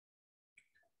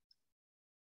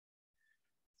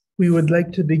We would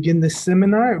like to begin this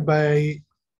seminar by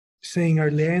saying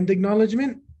our land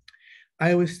acknowledgement.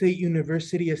 Iowa State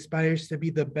University aspires to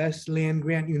be the best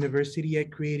land-grant university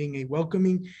at creating a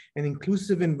welcoming and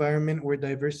inclusive environment where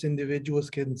diverse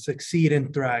individuals can succeed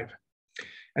and thrive.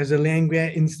 As a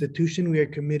land-grant institution, we are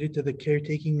committed to the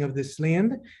caretaking of this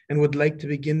land and would like to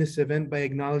begin this event by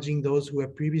acknowledging those who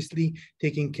have previously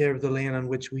taken care of the land on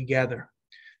which we gather.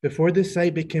 Before this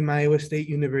site became Iowa State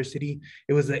University,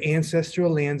 it was the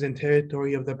ancestral lands and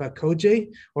territory of the Bakojay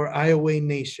or Iowa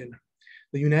Nation.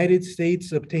 The United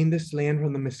States obtained this land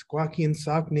from the Meskwaki and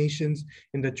Sauk nations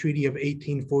in the Treaty of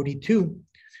 1842.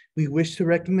 We wish to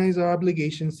recognize our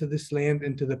obligations to this land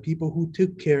and to the people who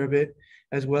took care of it,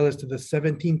 as well as to the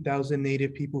 17,000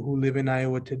 Native people who live in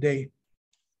Iowa today.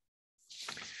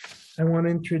 I want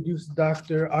to introduce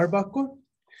Dr. Arbuckle.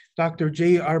 Dr.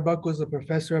 J. Arbuckle is a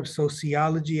professor of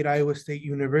sociology at Iowa State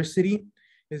University.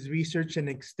 His research and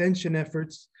extension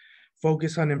efforts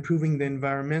focus on improving the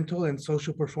environmental and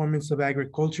social performance of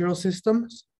agricultural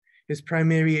systems. His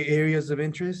primary areas of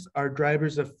interest are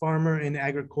drivers of farmer and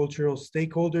agricultural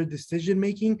stakeholder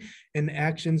decision-making and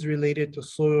actions related to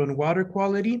soil and water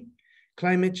quality,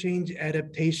 climate change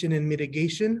adaptation and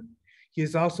mitigation. He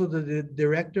is also the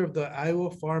director of the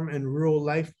Iowa Farm and Rural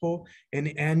Life Poll, an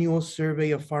annual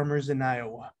survey of farmers in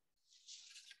Iowa.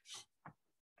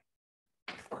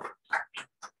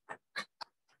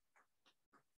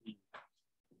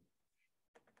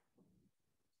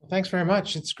 Thanks very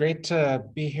much. It's great to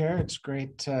be here. It's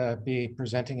great to be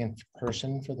presenting in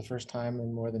person for the first time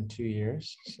in more than 2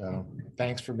 years. So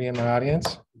thanks for being my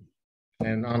audience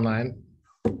and online.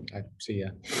 I see you.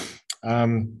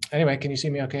 Anyway, can you see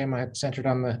me okay? Am I centered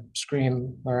on the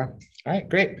screen, Laura? All right,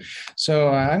 great. So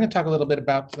I'm going to talk a little bit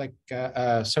about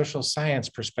social science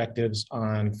perspectives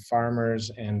on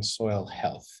farmers and soil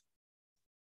health.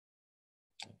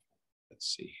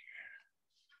 Let's see.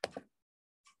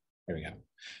 There we go.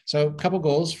 So a couple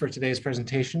goals for today's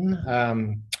presentation.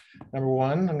 Number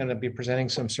one, I'm going to be presenting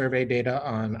some survey data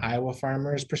on Iowa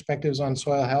farmers' perspectives on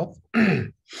soil health.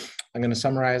 I'm going to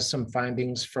summarize some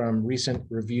findings from recent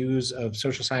reviews of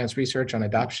social science research on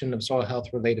adoption of soil health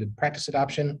related practice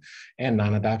adoption and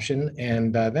non-adoption,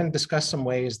 and then discuss some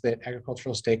ways that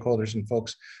agricultural stakeholders and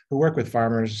folks who work with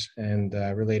farmers and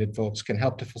related folks can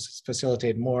help to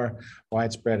facilitate more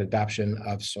widespread adoption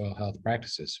of soil health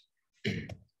practices.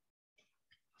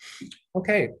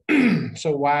 Okay,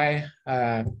 so why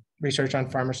research on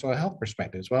farmer soil health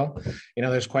perspectives? Well,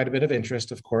 there's quite a bit of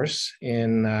interest, of course,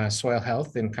 in soil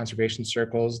health in conservation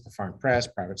circles, the farm press,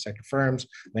 private sector firms,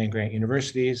 land-grant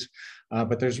universities,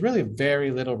 but there's really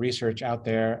very little research out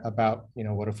there about,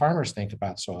 what do farmers think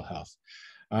about soil health?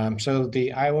 So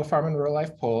the Iowa Farm and Rural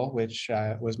Life Poll, which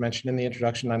was mentioned in the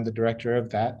introduction, I'm the director of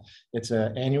that. It's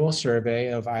an annual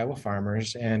survey of Iowa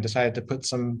farmers, and decided to put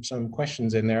some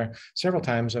questions in there several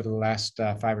times over the last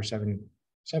 5 or 7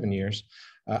 years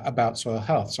about soil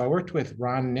health. So I worked with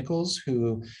Ron Nichols,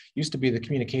 who used to be the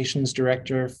communications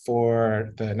director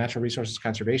for the Natural Resources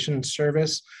Conservation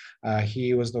Service.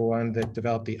 He was the one that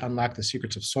developed the Unlock the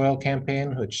Secrets of Soil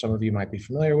campaign, which some of you might be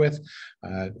familiar with,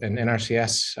 an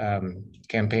NRCS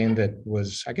campaign that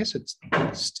was, I guess it's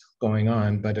still going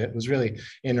on, but it was really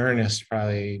in earnest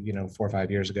probably 4 or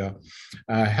 5 years ago.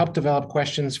 Helped develop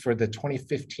questions for the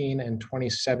 2015 and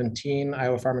 2017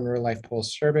 Iowa Farm and Rural Life Poll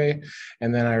survey,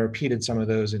 and then I repeated some of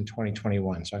those in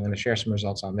 2021. So I'm going to share some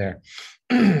results on there.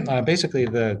 Basically,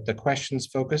 the questions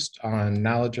focused on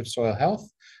knowledge of soil health,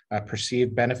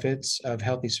 perceived benefits of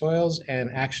healthy soils,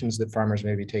 and actions that farmers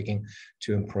may be taking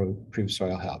to improve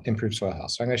soil health. So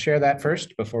I'm going to share that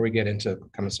first before we get into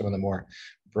some of the more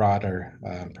broader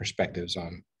perspectives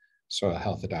on soil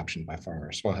health adoption by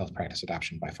farmers, soil health practice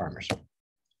adoption by farmers.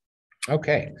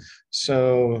 Okay,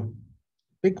 so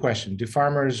big question, do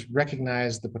farmers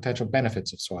recognize the potential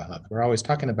benefits of soil health? We're always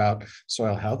talking about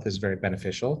soil health is very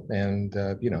beneficial, and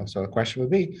so the question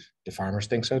would be, do farmers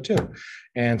think so too?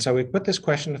 And so we put this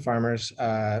question to farmers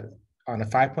on a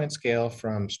 5-point scale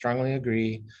from strongly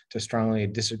agree to strongly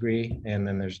disagree, and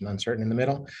then there's an uncertain in the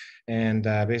middle, and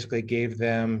basically gave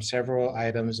them several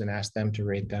items and asked them to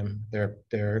rate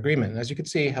their agreement. And as you can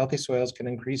see, healthy soils can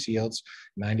increase yields.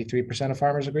 93% of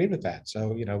farmers agreed with that. So,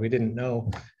 we didn't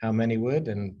know how many would,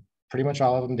 and pretty much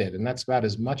all of them did. And that's about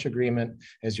as much agreement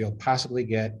as you'll possibly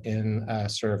get in a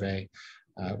survey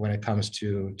when it comes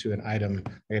to an item,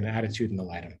 an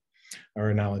attitudinal item, or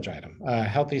a knowledge item.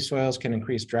 Healthy soils can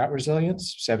increase drought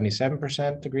resilience.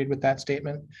 77% agreed with that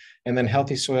statement. And then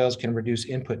healthy soils can reduce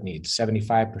input needs.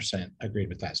 75% agreed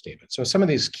with that statement. So some of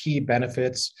these key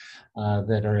benefits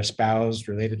that are espoused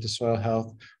related to soil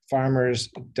health, farmers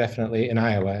definitely, in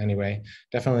Iowa anyway,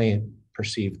 definitely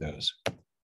perceive those.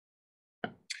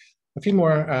 A few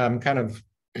more kind of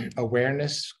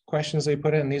awareness questions they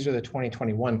put in. These are the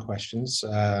 2021 questions.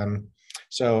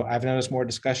 So I've noticed more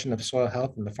discussion of soil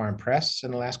health in the farm press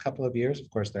in the last couple of years. Of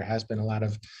course, there has been a lot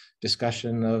of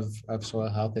discussion of soil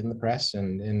health in the press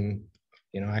and in,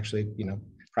 actually,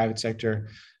 private sector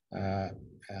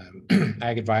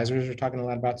ag advisors are talking a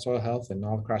lot about soil health and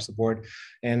all across the board.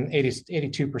 And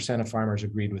 82% of farmers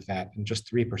agreed with that, and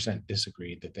just 3%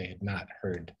 disagreed, that they had not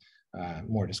heard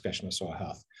more discussion of soil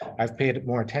health. I've paid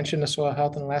more attention to soil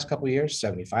health in the last couple of years.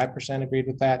 75% agreed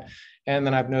with that. And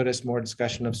then I've noticed more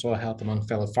discussion of soil health among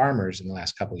fellow farmers in the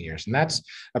last couple of years. And that's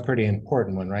a pretty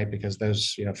important one, right? Because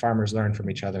those, farmers learn from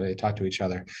each other, they talk to each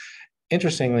other.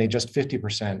 Interestingly, just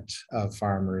 50% of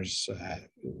farmers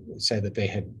said that they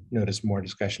had noticed more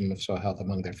discussion of soil health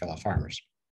among their fellow farmers.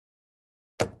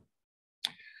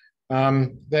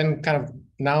 Then kind of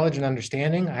knowledge and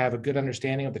understanding. I have a good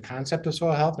understanding of the concept of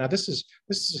soil health. Now, this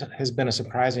has been a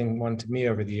surprising one to me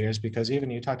over the years, because even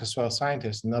you talk to soil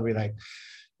scientists and they'll be like,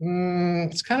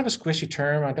 it's kind of a squishy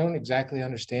term. I don't exactly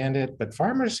understand it, but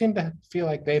farmers seem to feel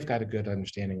like they've got a good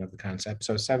understanding of the concept.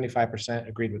 So 75%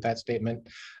 agreed with that statement.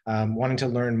 Wanting to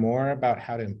learn more about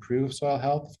how to improve soil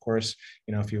health. Of course,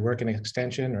 if you work in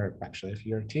extension, or actually if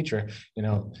you're a teacher,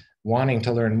 wanting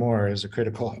to learn more is a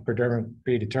critical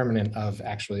predeterminant of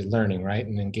actually learning, right?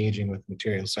 And engaging with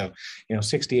materials. So,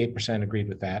 68% agreed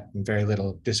with that, and very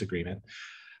little disagreement.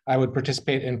 I would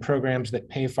participate in programs that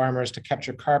pay farmers to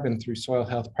capture carbon through soil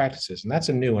health practices. And that's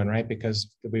a new one, right?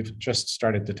 Because we've just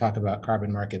started to talk about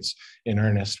carbon markets in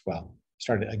earnest. Well,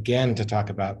 started again to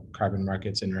talk about carbon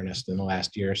markets in earnest in the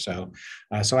last year or so.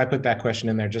 So I put that question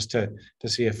in there just to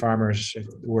see if farmers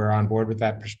were on board with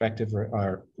that perspective,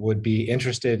 or would be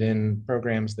interested in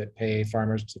programs that pay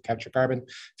farmers to capture carbon.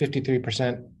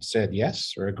 53% said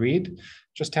yes or agreed,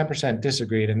 just 10%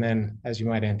 disagreed. And then, as you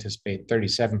might anticipate,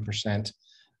 37%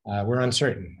 we're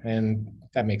uncertain. And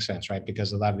that makes sense, right?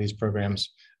 Because a lot of these programs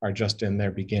are just in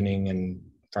their beginning, and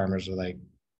farmers are like,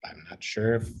 I'm not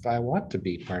sure if I want to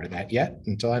be part of that yet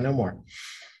until I know more.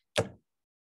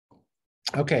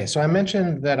 Okay, so I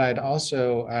mentioned that I'd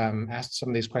also asked some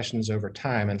of these questions over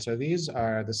time. And so these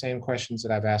are the same questions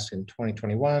that I've asked in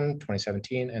 2021,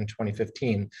 2017, and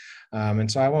 2015.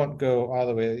 And so I won't go all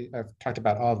the way, I've talked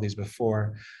about all of these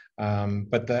before.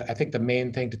 But I think the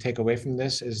main thing to take away from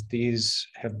this is these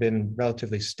have been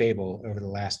relatively stable over the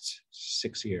last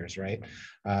 6 years, right?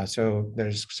 So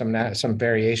there's some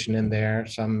variation in there.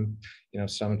 Some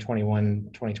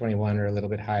 2021 are a little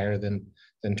bit higher than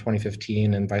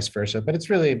 2015, and vice versa. But it's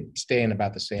really staying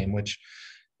about the same, which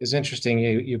is interesting.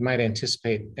 You might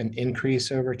anticipate an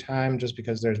increase over time just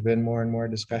because there's been more and more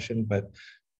discussion, but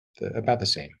about the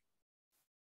same.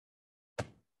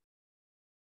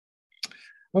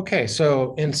 Okay,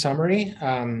 so in summary,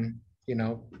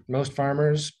 most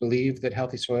farmers believe that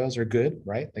healthy soils are good,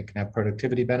 right? They can have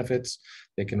productivity benefits,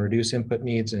 they can reduce input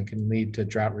needs, and can lead to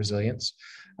drought resilience.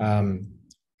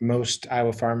 Most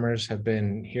Iowa farmers have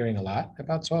been hearing a lot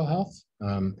about soil health,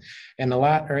 and a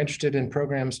lot are interested in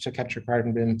programs to capture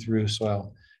carbon through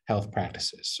soil health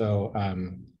practices. So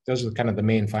those are kind of the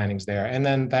main findings there. And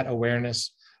then that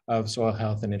awareness of soil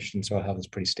health and interest in soil health is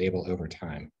pretty stable over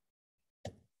time.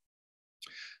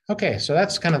 Okay, so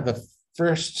that's kind of the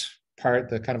first part,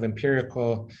 the kind of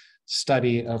empirical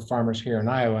study of farmers here in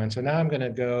Iowa. And so now I'm going to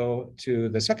go to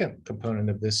the second component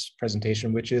of this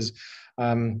presentation, which is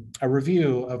a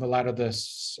review of a lot of the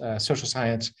social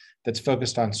science that's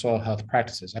focused on soil health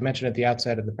practices. I mentioned at the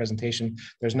outset of the presentation,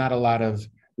 there's not a lot of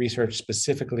research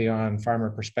specifically on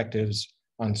farmer perspectives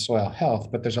on soil health,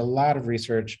 but there's a lot of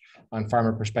research on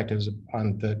farmer perspectives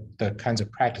on the kinds of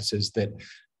practices that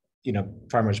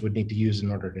farmers would need to use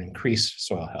in order to increase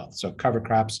soil health. So cover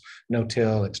crops,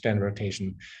 no-till, extend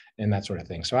rotation, and that sort of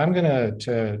thing. So I'm going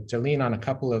to lean on a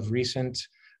couple of recent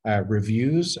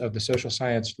reviews of the social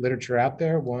science literature out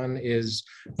there. One is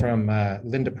from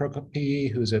Linda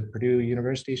Prokopi, who's at Purdue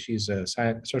University. She's a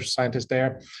social scientist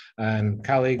there. And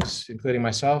colleagues, including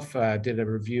myself, did a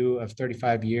review of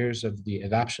 35 years of the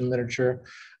adoption literature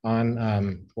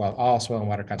on, all soil and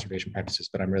water conservation practices,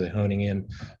 but I'm really honing in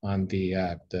on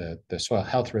the soil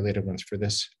health related ones for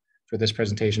this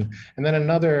presentation. And then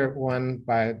another one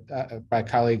by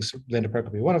colleagues, Linda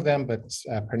Prokopi, one of them, but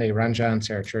Pranay Ranjan,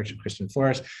 Sarah Church, and Kristen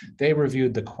Forrest. They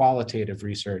reviewed the qualitative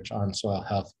research on soil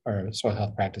health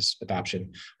practice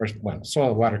adoption, or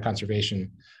soil water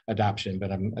conservation adoption.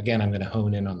 But I'm going to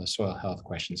hone in on the soil health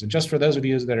questions. And just for those of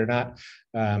you that are not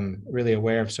really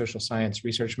aware of social science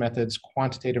research methods,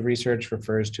 quantitative research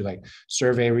refers to like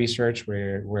survey research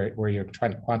where you're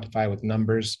trying to quantify with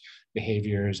numbers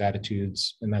behaviors,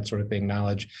 attitudes, and that sort of thing,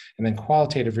 knowledge. And then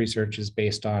qualitative research is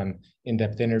based on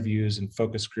in-depth interviews and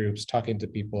focus groups, talking to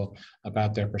people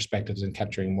about their perspectives and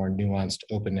capturing more nuanced,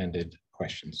 open-ended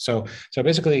questions. So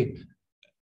basically,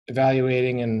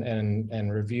 evaluating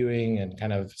and reviewing and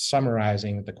kind of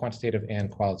summarizing the quantitative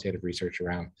and qualitative research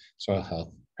around soil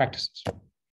health practices.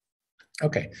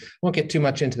 Okay, won't get too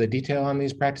much into the detail on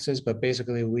these practices, but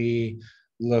basically we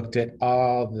looked at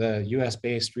all the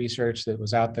US-based research that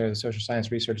was out there, the social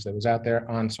science research that was out there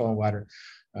on soil and water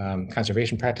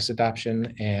conservation practice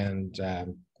adoption, and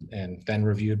then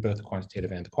reviewed both the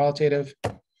quantitative and the qualitative.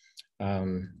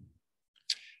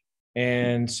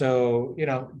 And so,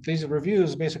 these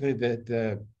reviews, basically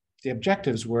the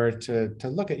objectives were to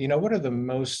look at, what are the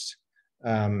most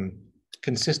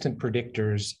consistent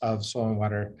predictors of soil and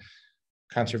water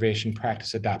conservation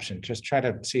practice adoption. Just try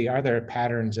to see, are there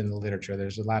patterns in the literature?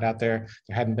 There's a lot out there.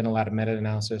 There hadn't been a lot of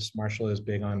meta-analysis. Marshall is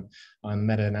big on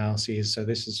meta-analyses. So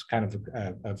this is kind of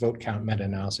a vote count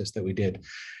meta-analysis that we did.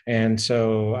 And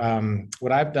so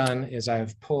what I've done is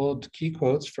I've pulled key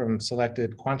quotes from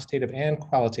selected quantitative and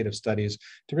qualitative studies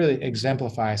to really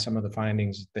exemplify some of the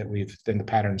findings that the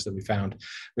patterns that we found,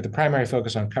 with the primary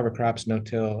focus on cover crops,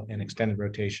 no-till, and extended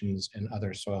rotations and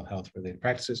other soil health related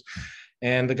practices.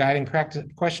 And the guiding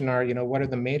question are, what are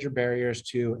the major barriers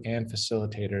to and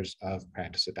facilitators of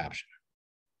practice adoption?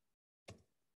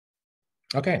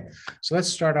 Okay, so let's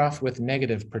start off with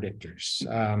negative predictors,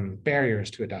 barriers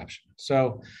to adoption.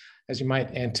 So as you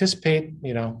might anticipate,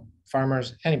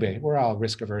 farmers, anybody, we're all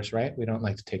risk averse, right? We don't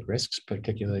like to take risks,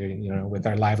 particularly, with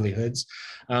our livelihoods.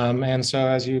 And so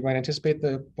as you might anticipate,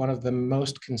 one of the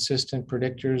most consistent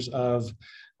predictors of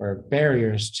or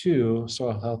barriers to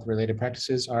soil health related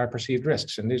practices are perceived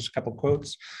risks. And there's a couple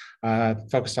quotes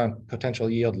focused on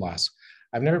potential yield loss.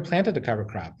 I've never planted a cover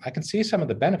crop. I can see some of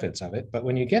the benefits of it, but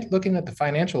when you get looking at the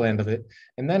financial end of it,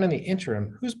 and then in the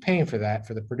interim, who's paying for that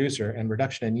for the producer and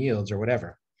reduction in yields or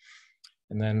whatever?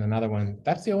 And then another one,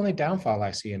 that's the only downfall I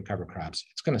see in cover crops.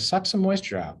 It's going to suck some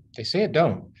moisture out. They say it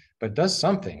don't, but it does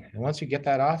something. And once you get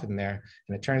that off in there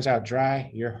and it turns out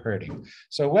dry, you're hurting.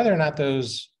 So whether or not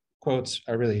those quotes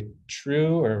are really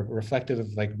true or reflective of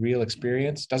like real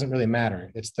experience doesn't really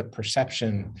matter. It's the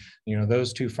perception.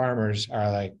 Those two farmers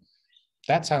are like,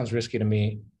 that sounds risky to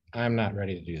me. I'm not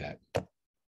ready to do that.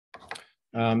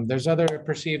 There's other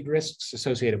perceived risks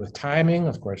associated with timing.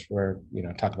 Of course, we're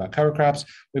talk about cover crops.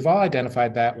 We've all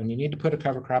identified that when you need to put a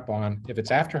cover crop on, if it's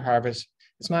after harvest,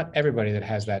 it's not everybody that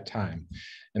has that time.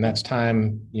 And that's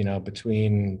time,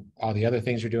 between all the other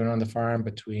things you're doing on the farm,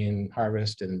 between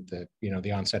harvest and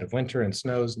the onset of winter and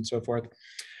snows and so forth.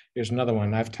 Here's another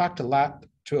one. I've talked to a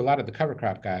lot of the cover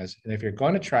crop guys, and if you're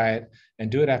going to try it and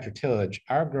do it after tillage,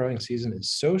 our growing season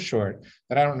is so short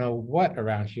that I don't know what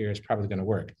around here is probably going to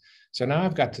work. So now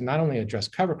I've got to not only address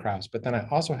cover crops, but then I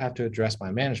also have to address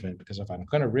my management, because if I'm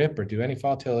going to rip or do any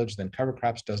fall tillage, then cover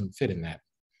crops doesn't fit in that.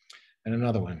 And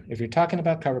another one, if you're talking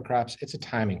about cover crops, it's a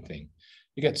timing thing.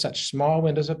 You get such small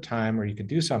windows of time where you can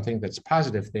do something that's a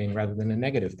positive thing rather than a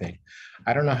negative thing.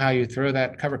 I don't know how you throw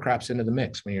that cover crops into the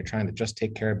mix when you're trying to just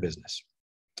take care of business.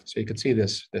 So you can see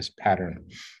this pattern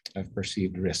of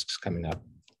perceived risks coming up.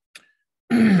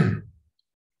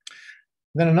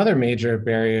 Then another major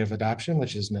barrier of adoption,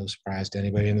 which is no surprise to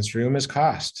anybody in this room, is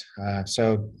cost.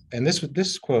 And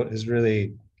this quote is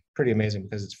really pretty amazing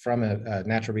because it's from a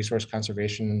natural resource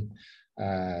conservation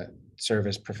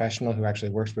service professional who actually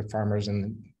works with farmers,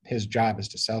 and his job is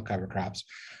to sell cover crops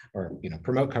or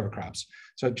promote cover crops.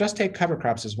 So just take cover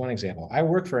crops as one example. I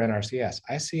work for NRCS.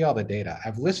 I see all the data.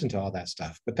 I've listened to all that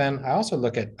stuff. But then I also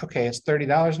look at, okay, it's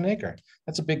 $30 an acre.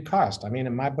 That's a big cost. I mean,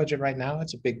 in my budget right now,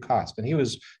 it's a big cost. And he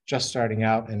was just starting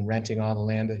out and renting all the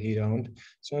land that he owned.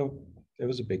 So it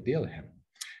was a big deal to him.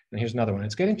 And here's another one.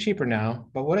 It's getting cheaper now,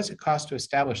 but what does it cost to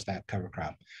establish that cover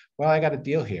crop? Well, I got a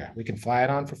deal here. We can fly it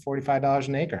on for $45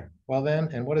 an acre. Well then,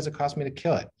 and what does it cost me to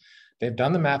kill it? They've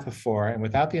done the math before, and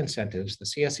without the incentives, the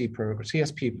CSP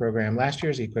program, last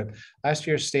year's EQIP, last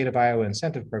year's State of Iowa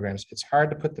incentive programs, it's hard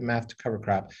to put the math to cover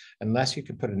crop unless you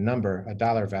can put a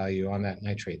dollar value on that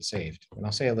nitrate saved. And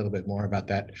I'll say a little bit more about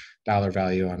that dollar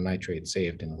value on nitrate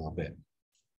saved in a little bit.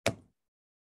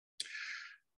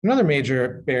 Another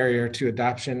major barrier to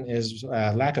adoption is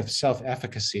lack of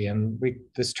self-efficacy. And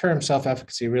this term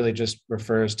self-efficacy really just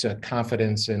refers to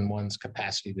confidence in one's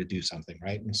capacity to do something,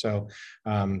 right? And so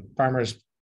farmers'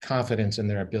 confidence in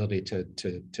their ability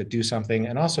to do something,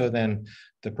 and also then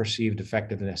the perceived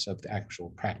effectiveness of the actual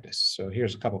practice. So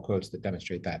here's a couple quotes that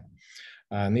demonstrate that.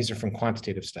 And these are from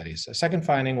quantitative studies. A second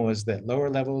finding was that lower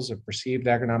levels of perceived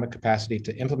agronomic capacity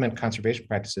to implement conservation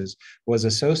practices was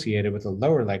associated with a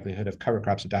lower likelihood of cover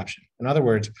crops adoption. In other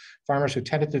words, farmers who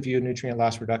tended to view nutrient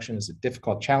loss reduction as a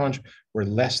difficult challenge were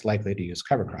less likely to use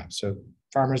cover crops. So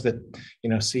farmers that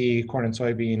see corn and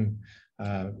soybean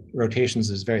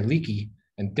rotations as very leaky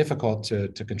and difficult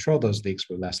to control those leaks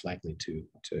were less likely to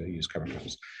use cover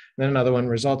crops. And then another one,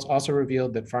 results also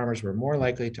revealed that farmers were more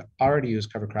likely to already use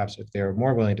cover crops if they were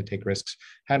more willing to take risks,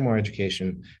 had more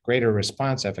education, greater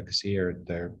response efficacy, or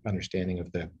their understanding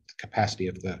of the capacity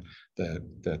of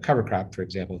the cover crop, for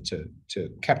example, to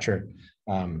capture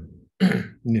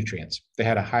nutrients. They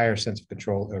had a higher sense of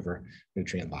control over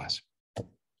nutrient loss.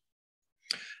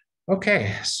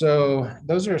 Okay, so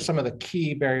those are some of the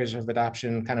key barriers of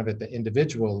adoption kind of at the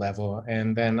individual level.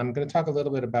 And then I'm going to talk a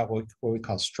little bit about what we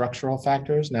call structural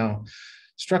factors. Now,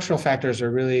 structural factors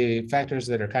are really factors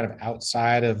that are kind of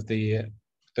outside of the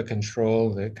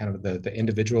control, the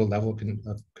individual level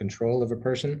of control of a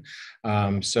person.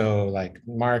 So like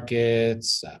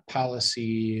markets,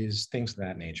 policies, things of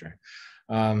that nature.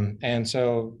 And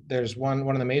so there's one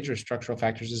of the major structural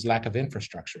factors is lack of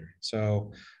infrastructure.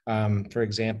 So for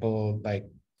example, like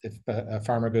if a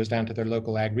farmer goes down to their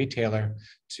local ag retailer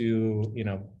to,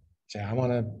 say, I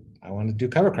want to do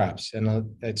cover crops,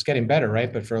 and it's getting better,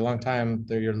 right? But for a long time,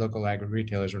 your local ag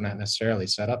retailers were not necessarily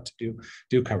set up to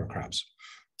do cover crops.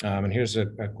 And here's a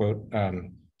quote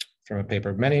from a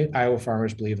paper. Many Iowa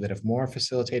farmers believe that if more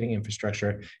facilitating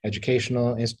infrastructure,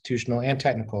 educational, institutional, and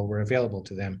technical were available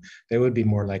to them, they would be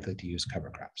more likely to use cover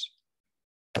crops.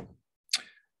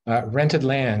 Rented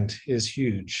land is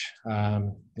huge.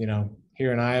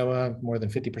 Here in Iowa, more than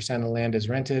 50% of the land is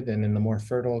rented, and in the more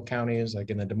fertile counties, like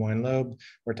in the Des Moines Lobe,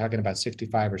 we're talking about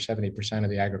 65 or 70%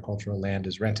 of the agricultural land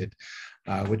is rented,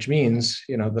 which means,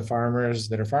 the farmers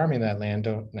that are farming that land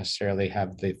don't necessarily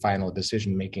have the final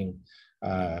decision-making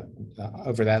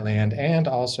over that land. And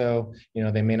also,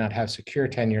 they may not have secure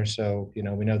tenure. So,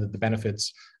 we know that the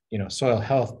benefits, soil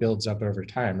health builds up over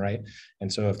time, right?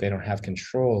 And so if they don't have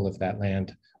control of that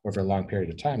land over a long period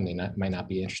of time, they might not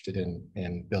be interested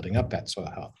in building up that soil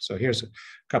health. So here's a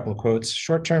couple of quotes.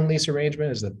 Short-term lease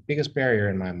arrangement is the biggest barrier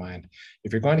in my mind.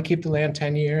 If you're going to keep the land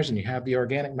 10 years and you have the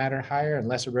organic matter higher and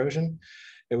less erosion,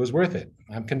 it was worth it.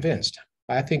 I'm convinced.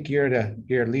 I think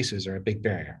year-to-year leases are a big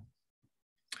barrier.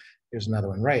 Here's another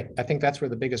one, right? I think that's where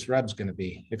the biggest rub's going to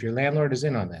be. If your landlord is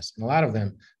in on this, and a lot of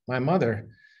them, my mother,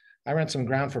 I rent some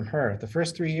ground from her. The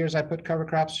first 3 years I put cover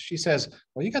crops, she says,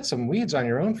 well, you got some weeds on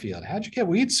your own field. How'd you get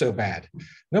weeds so bad?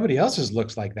 Nobody else's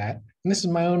looks like that. And this is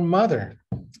my own mother.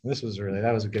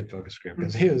 That was a good focus group,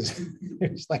 because he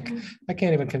was like, I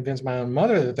can't even convince my own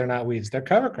mother that they're not weeds, they're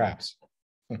cover crops.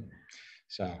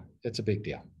 So it's a big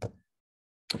deal.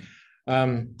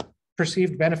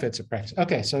 Perceived benefits of practice.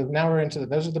 Okay, so now we're into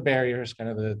those are the barriers, kind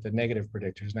of the negative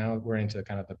predictors. Now we're into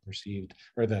kind of the perceived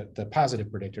or the positive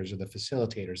predictors or the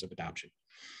facilitators of adoption.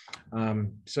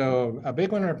 So a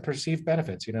big one are perceived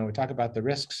benefits. We talk about the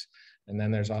risks, and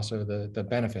then there's also the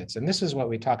benefits. And this is what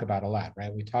we talk about a lot,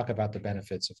 right? We talk about the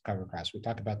benefits of cover crops. We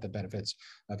talk about the benefits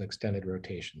of extended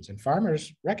rotations, and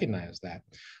farmers recognize that.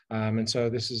 And so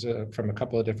this is from a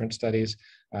couple of different studies.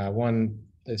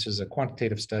 This is a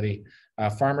quantitative study.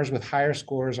 Farmers with higher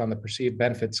scores on the perceived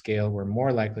benefit scale were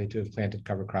more likely to have planted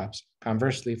cover crops.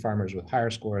 Conversely, farmers with higher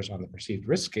scores on the perceived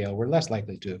risk scale were less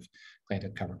likely to have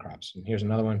planted cover crops. And here's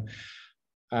another one.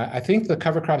 I think the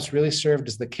cover crops really served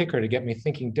as the kicker to get me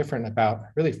thinking different about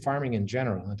really farming in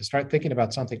general, and to start thinking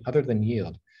about something other than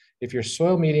yield. If your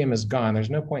soil medium is gone, there's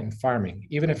no point in farming.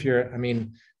 Even if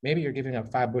maybe you're giving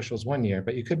up 5 bushels one year,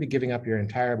 but you could be giving up your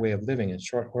entire way of living in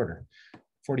short order.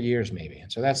 40 years maybe.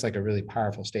 And so that's like a really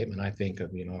powerful statement, I think,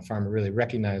 of, a farmer really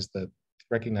recognizing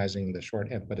the short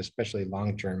but especially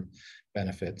long-term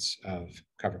benefits of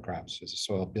cover crops as a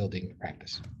soil building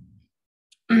practice.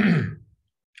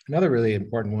 Another really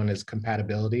important one is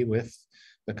compatibility with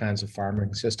the kinds of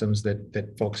farming systems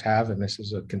that folks have, and this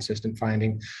is a consistent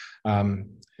finding.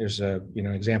 Here's a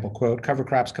example quote: cover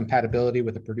crops compatibility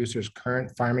with the producer's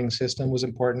current farming system was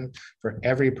important for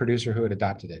every producer who had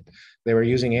adopted it. They were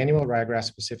using annual ryegrass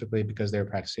specifically because they were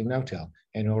practicing no-till.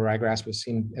 Annual ryegrass was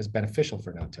seen as beneficial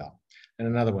for no-till. And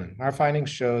another one, our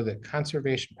findings show that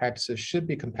conservation practices should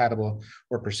be compatible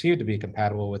or perceived to be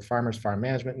compatible with farmers' farm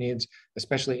management needs,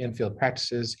 especially in-field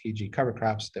practices, e.g. cover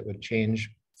crops, that would change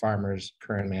farmers'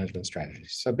 current management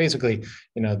strategies. So basically,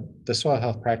 the soil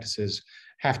health practices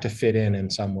have to fit in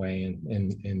some way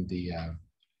in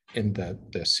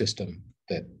the system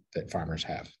that farmers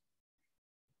have.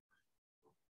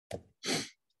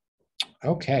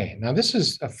 Okay, now this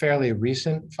is a fairly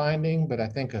recent finding, but I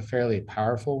think a fairly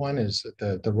powerful one is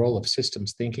the role of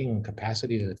systems thinking and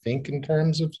capacity to think in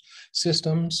terms of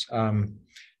systems.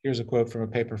 Here's a quote from a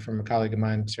paper from a colleague of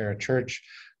mine, Sarah Church.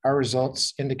 Our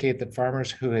results indicate that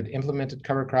farmers who had implemented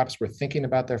cover crops were thinking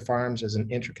about their farms as an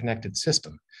interconnected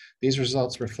system. These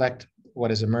results reflect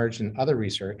what has emerged in other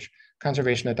research.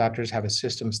 Conservation adopters have a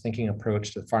systems thinking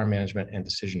approach to farm management and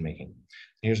decision making.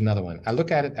 Here's another one. I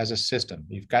look at it as a system.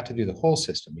 You've got to do the whole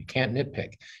system. You can't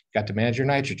nitpick. You've got to manage your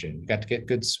nitrogen. You've got to get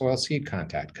good soil seed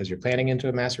contact because you're planting into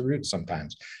a mass of roots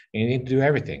sometimes. And you need to do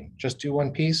everything. Just do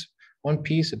one piece,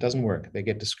 it doesn't work. They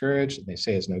get discouraged and they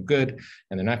say it's no good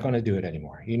and they're not going to do it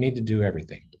anymore. You need to do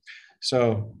everything.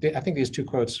 So I think these two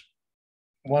quotes,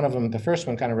 one of them, the first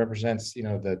one kind of represents,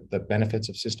 the benefits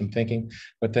of system thinking,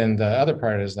 but then the other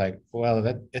part is like, well,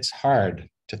 it's hard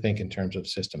to think in terms of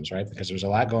systems, right? Because there's a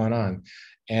lot going on.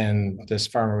 And this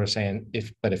farmer was saying,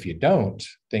 if you don't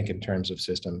think in terms of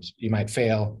systems, you might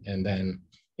fail, and then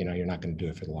you're not going to do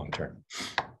it for the long term.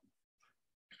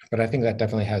 But I think that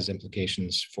definitely has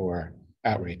implications for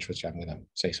outreach, which I'm going to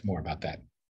say some more about that.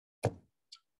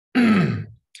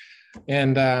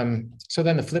 And so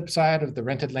then the flip side of the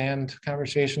rented land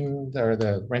conversation, or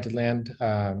the rented land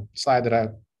slide that I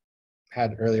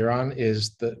had earlier on,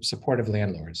 is the supportive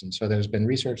landlords. And so there's been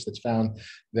research that's found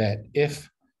that if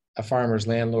a farmer's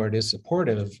landlord is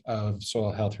supportive of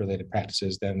soil health related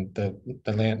practices, then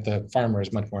the farmer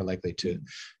is much more likely to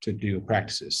do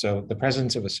practices. So the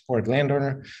presence of a supportive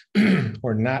landowner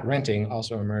or not renting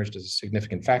also emerged as a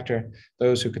significant factor.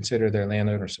 Those who consider their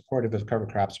landowner supportive of cover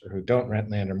crops or who don't rent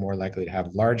land are more likely to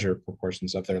have larger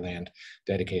proportions of their land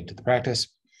dedicated to the practice.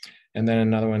 And then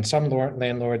another one, some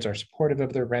landlords are supportive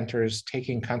of their renters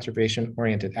taking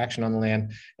conservation-oriented action on the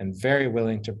land and very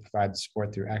willing to provide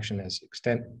support through actions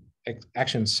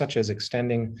such as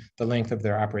extending the length of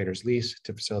their operator's lease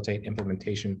to facilitate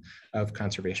implementation of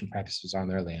conservation practices on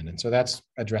their land. And so that's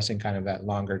addressing kind of that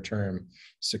longer-term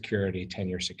security,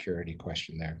 tenure security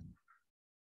question there.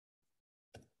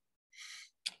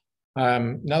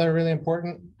 Another really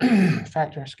important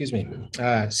factor,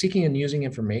 seeking and using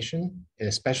information,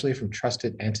 especially from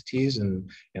trusted entities. And,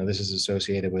 this is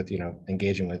associated with,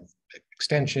 engaging with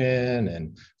extension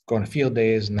and going to field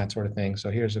days and that sort of thing. So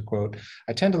here's a quote.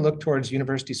 I tend to look towards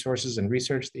university sources and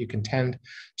research that you can tend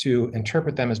to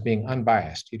interpret them as being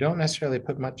unbiased. You don't necessarily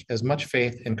put as much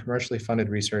faith in commercially funded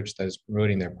research that is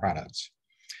promoting their products.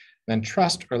 Then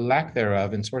trust or lack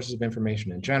thereof in sources of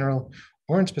information in general,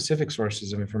 or in specific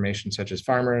sources of information such as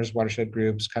farmers, watershed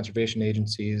groups, conservation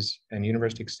agencies, and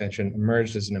university extension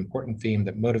emerged as an important theme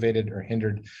that motivated or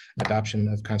hindered adoption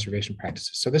of conservation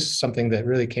practices. So this is something that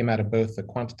really came out of both the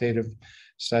quantitative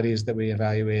studies that we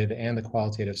evaluated and the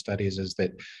qualitative studies, is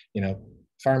that,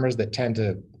 farmers that tend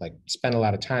to spend a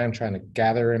lot of time trying to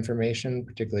gather information,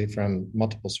 particularly from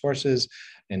multiple sources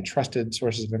and trusted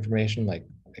sources of information like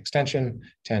extension,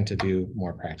 tend to do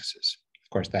more practices. Of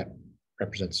course, that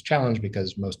represents a challenge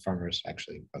because most farmers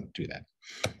actually don't do that.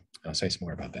 I'll say some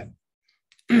more about that.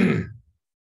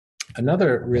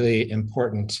 Another really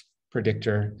important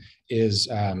predictor is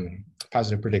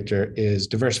positive predictor is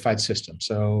diversified systems.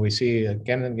 So we see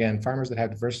again and again farmers that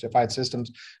have diversified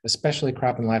systems, especially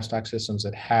crop and livestock systems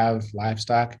that have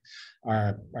livestock,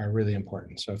 are really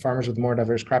important. So farmers with more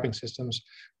diverse cropping systems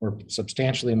were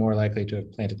substantially more likely to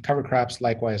have planted cover crops.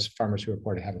 Likewise, farmers who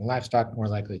reported having livestock more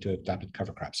likely to have adopted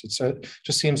cover crops. So it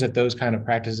just seems that those kind of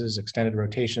practices, extended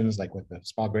rotations like with the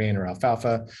small grain or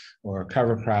alfalfa or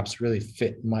cover crops, really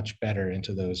fit much better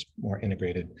into those more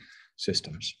integrated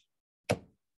systems.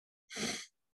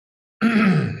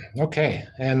 Okay,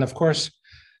 and of course,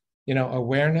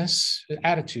 awareness,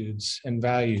 attitudes, and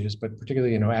values, but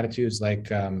particularly, attitudes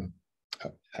like,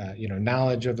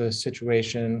 knowledge of a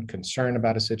situation, concern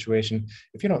about a situation.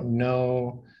 If you don't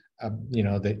know,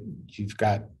 that you've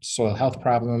got soil health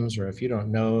problems, or if you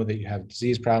don't know that you have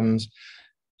disease problems,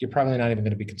 you're probably not even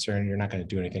going to be concerned. You're not going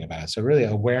to do anything about it. So really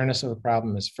awareness of the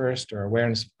problem is first, or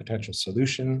awareness of potential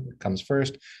solution comes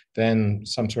first, then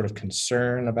some sort of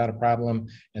concern about a problem,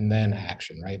 and then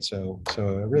action, right? So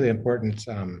a really important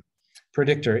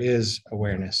predictor is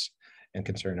awareness and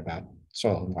concern about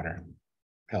soil and water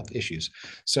health issues.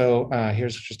 So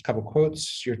here's just a couple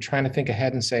quotes. You're trying to think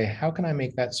ahead and say, how can I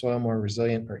make that soil more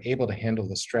resilient or able to handle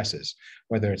the stresses,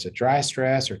 whether it's a dry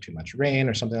stress or too much rain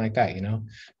or something like that,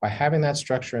 by having that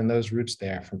structure and those roots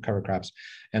there from cover crops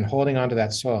and holding onto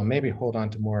that soil, maybe hold on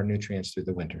to more nutrients through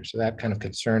the winter. So that kind of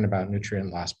concern about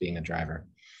nutrient loss being a driver.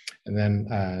 And then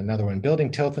another one,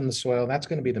 building tilth in the soil. That's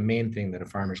going to be the main thing that a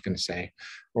farmer is going to say.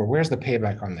 Or where's the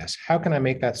payback on this? How can I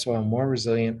make that soil more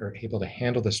resilient or able to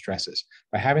handle the stresses?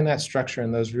 By having that structure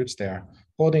and those roots there,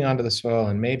 holding onto the soil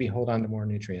and maybe hold on to more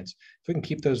nutrients. If we can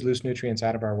keep those loose nutrients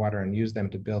out of our water and use them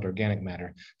to build organic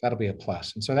matter, that'll be a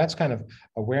plus. And so that's kind of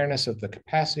awareness of the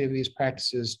capacity of these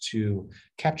practices to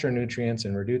capture nutrients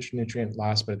and reduce nutrient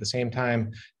loss, but at the same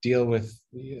time, deal with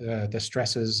the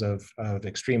stresses of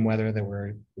extreme weather that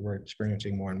we're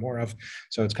experiencing more and more of.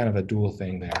 So it's kind of a dual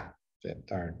thing there that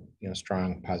are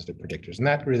strong positive predictors. And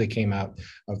that really came out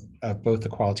of both the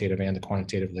qualitative and the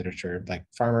quantitative literature. Like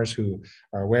farmers who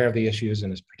are aware of the issues,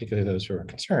 and particularly those who are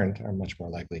concerned, are much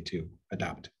more likely to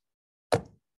adopt.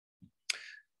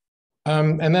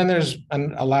 And then there's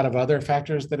a lot of other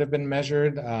factors that have been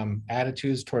measured.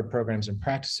 Attitudes toward programs and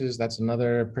practices, that's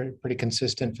another pretty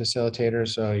consistent facilitator.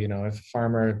 So, if a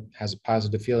farmer has a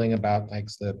positive feeling about like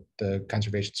the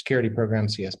Conservation Security Program,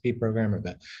 CSP program, or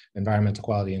the Environmental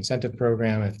Quality Incentive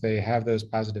Program, if they have those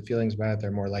positive feelings about it,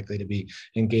 they're more likely to be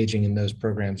engaging in those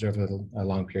programs over a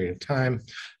long period of time.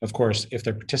 Of course, if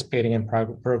they're participating in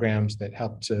programs that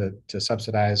help to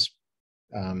subsidize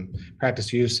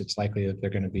practice use, it's likely that they're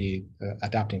going to be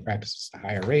adopting practices at a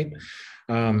higher rate.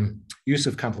 Use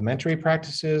of complementary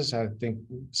practices. I think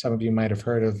some of you might have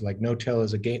heard of like no-till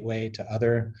as a gateway to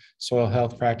other soil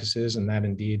health practices, and that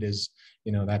indeed is,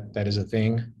 that is a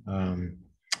thing.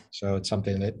 So it's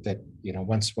something that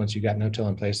once you got no-till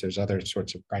in place, there's other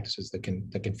sorts of practices that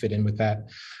can fit in with that.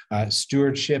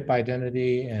 Stewardship,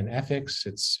 identity, and ethics.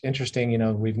 It's interesting,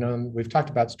 we've talked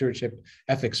about stewardship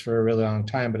ethics for a really long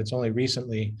time, but it's only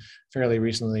fairly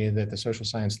recently, that the social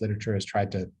science literature has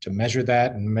tried to measure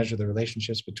that and measure the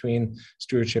relationships between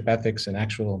stewardship ethics and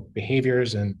actual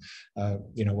behaviors. And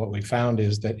what we found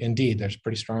is that indeed there's a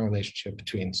pretty strong relationship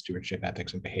between stewardship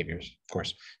ethics and behaviors. Of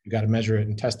course, you got to measure it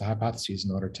and test the hypotheses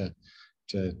in order to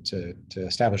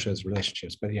establish those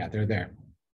relationships. But yeah, they're there.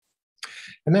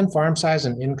 And then farm size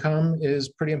and income is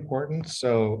pretty important.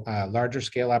 So larger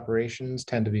scale operations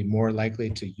tend to be more likely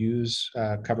to use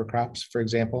cover crops, for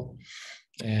example.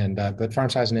 And but farm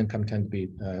size and income tend to be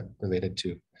related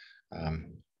to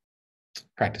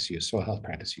practice use, soil health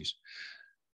practice use.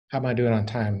 How am I doing on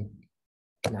time,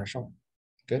 Marshall?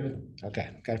 Good. Okay,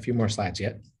 got a few more slides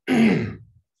yet.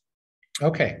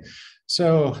 Okay,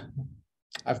 so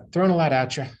I've thrown a lot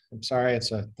at you. I'm sorry,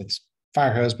 it's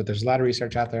fire hose, but there's a lot of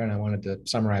research out there and I wanted to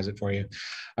summarize it for you.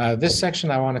 This section,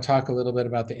 I want to talk a little bit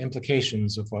about the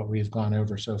implications of what we've gone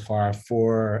over so far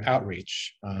for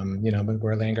outreach.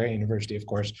 We're a land-grant university, of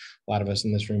course. A lot of us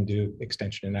in this room do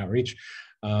extension and outreach,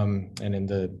 and in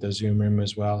the Zoom room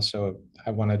as well. So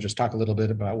I want to just talk a little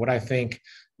bit about what I think,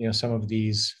 some of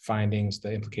these findings,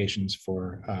 the implications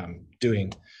for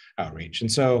doing outreach.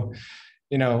 And so,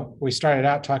 we started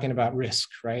out talking about risk,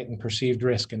 right? And perceived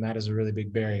risk, and that is a really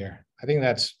big barrier. I think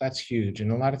that's huge.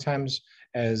 And a lot of times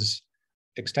as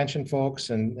extension folks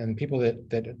and people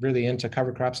that really into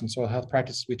cover crops and soil health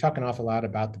practices, we talk an awful lot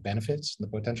about the benefits and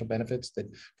the potential benefits that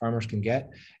farmers can get.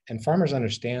 And farmers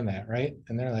understand that, right?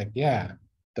 And they're like, yeah,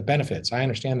 the benefits, I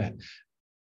understand that,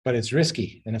 but it's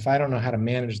risky. And if I don't know how to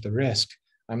manage the risk,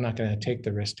 I'm not going to take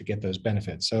the risk to get those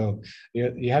benefits. So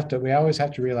we always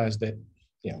have to realize that,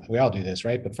 we all do this,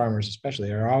 right? But farmers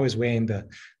especially are always weighing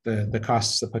the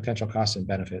costs, the potential costs and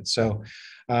benefits. So,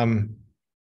 so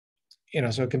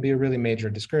it can be a really major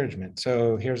discouragement.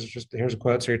 So here's a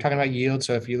quote. So you're talking about yield.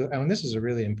 So and this is a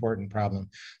really important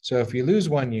problem. So if you lose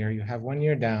 1 year, you have 1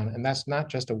 year down, and that's not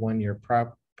just a 1 year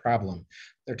problem.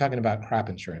 They're talking about crop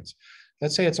insurance.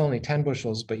 Let's say it's only 10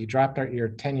 bushels, but you dropped your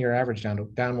 10-year average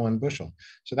down 1 bushel.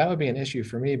 So that would be an issue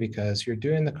for me because you're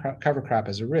doing the cover crop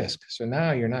as a risk. So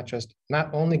now you're not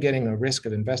only getting a risk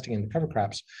of investing in the cover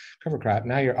crop,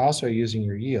 now you're also using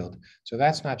your yield. So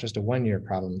that's not just a 1 year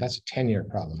problem, that's a 10-year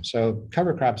problem. So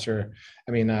cover crops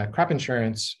crop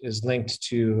insurance is linked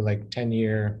to like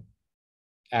 10-year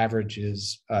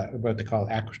averages, what they call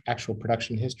actual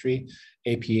production history,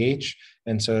 APH.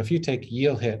 And so if you take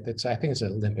yield hit, I think it's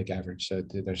an Olympic average. So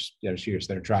there's years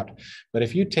that are dropped. But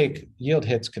if you take yield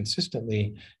hits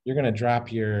consistently, you're going to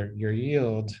drop your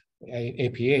yield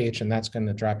APH, and that's going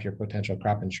to drop your potential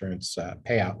crop insurance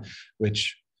payout,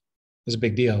 which is a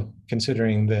big deal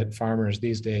considering that farmers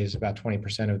these days, about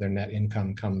 20% of their net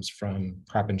income comes from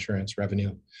crop insurance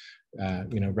revenue,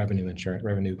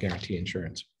 revenue guarantee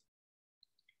insurance.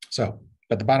 So,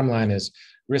 but the bottom line is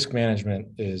risk management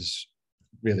is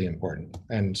really important.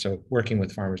 And so working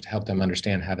with farmers to help them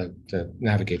understand how to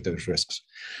navigate those risks.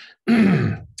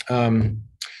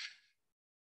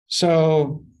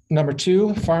 So number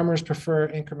 2, farmers prefer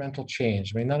incremental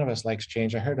change. None of us likes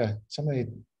change. I heard somebody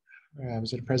I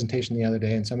was at a presentation the other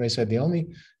day, and somebody said the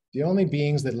only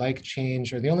beings that like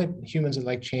change, or the only humans that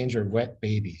like change, are wet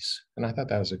babies. And I thought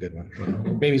that was a good one. You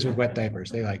know, babies with wet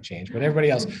diapers, they like change, but everybody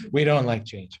else, we don't like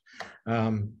change.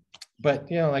 But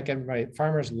you know, like everybody,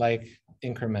 farmers like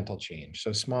incremental change,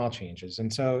 so small changes.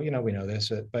 And so, you know, we know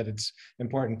this, but it's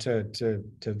important to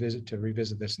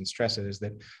revisit this and stress it, is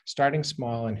that starting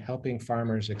small and helping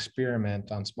farmers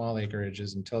experiment on small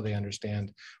acreages until they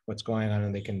understand what's going on,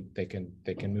 and they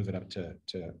can move it up to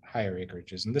higher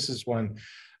acreages. And this is one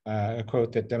a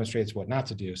quote that demonstrates what not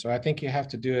to do. So I think you have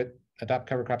to do it, adopt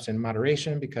cover crops in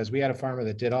moderation, because we had a farmer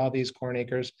that did all these corn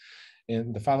acres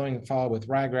in the following fall with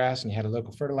ryegrass, and he had a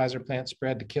local fertilizer plant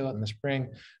spread to kill it in the spring.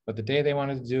 But the day they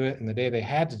wanted to do it and the day they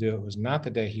had to do it was not the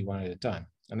day he wanted it done.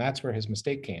 And that's where his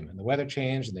mistake came. And the weather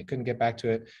changed and they couldn't get back to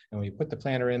it. And when you put the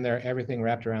planter in there, everything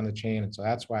wrapped around the chain. And so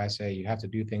that's why I say you have to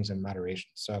do things in moderation.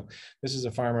 So this is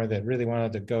a farmer that really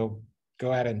wanted to go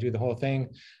at it and do the whole thing,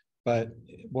 but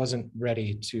wasn't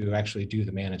ready to actually do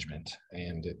the management,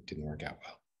 and it didn't work out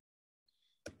well.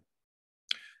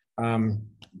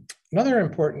 Another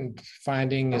important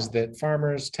finding is that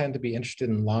farmers tend to be interested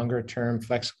in longer term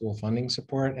flexible funding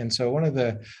support. And so one of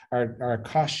our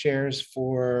cost shares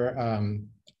for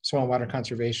soil and water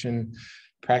conservation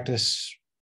practice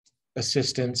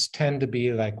assistance tend to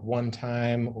be like one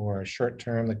time or short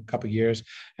term, like a couple of years.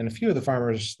 And a few of the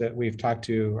farmers that we've talked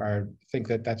to think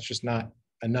that that's just not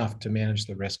enough to manage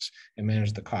the risks and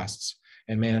manage the costs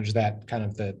and manage that kind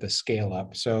of the scale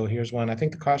up. So here's one. I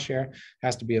think the cost share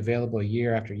has to be available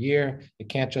year after year. It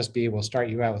can't just be, we'll start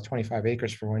you out with 25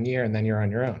 acres for 1 year and then you're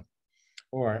on your own.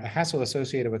 Or a hassle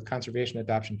associated with conservation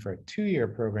adoption for a 2-year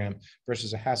program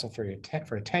versus a hassle for a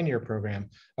 10-year program.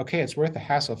 Okay, it's worth the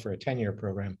hassle for a 10-year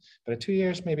program, but at 2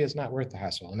 years, maybe it's not worth the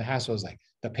hassle. And the hassle is like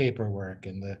the paperwork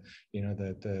and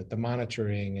the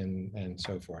monitoring and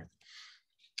so forth.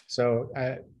 So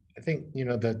I think, you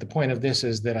know, the point of this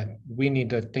is that we need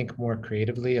to think more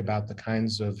creatively about the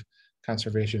kinds of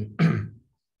conservation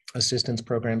assistance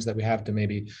programs that we have, to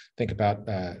maybe think about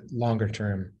longer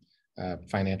term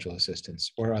financial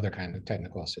assistance or other kind of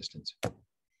technical assistance.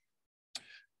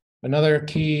 Another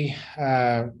key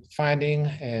finding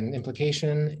and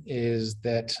implication is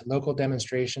that local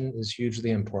demonstration is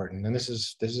hugely important. And this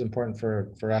is important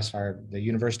for us, the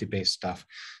university-based stuff.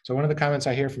 So one of the comments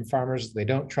I hear from farmers is they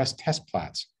don't trust test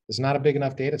plots. It's not a big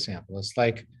enough data sample. It's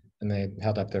like, and they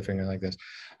held up their finger like this,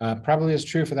 probably is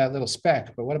true for that little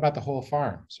speck, but what about the whole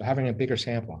farm? So having a bigger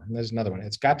sample, and there's another one.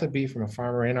 It's got to be from a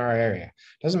farmer in our area.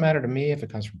 It doesn't matter to me if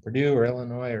it comes from Purdue or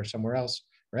Illinois or somewhere else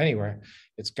or anywhere.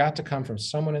 It's got to come from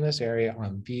someone in this area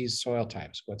on these soil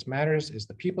types. What matters is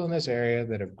the people in this area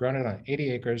that have grown it on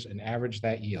 80 acres and averaged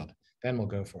that yield. Then we'll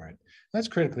go for it. That's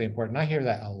critically important. I hear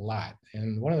that a lot.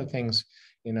 And one of the things,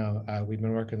 you know, we've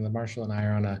been working, Marshall and I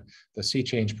are on the Sea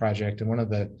Change project. And one of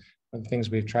the things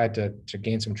we've tried to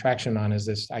gain some traction on is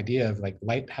this idea of like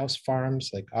lighthouse farms.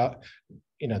 Like,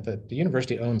 you know, the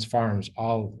university owns farms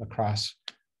all across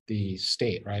the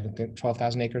state, right? I think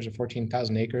 12,000 acres or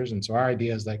 14,000 acres. And so our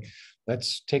idea is like,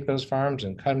 let's take those farms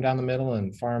and cut them down the middle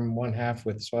and farm one half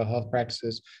with soil health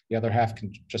practices. The other half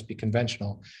can just be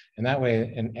conventional. And that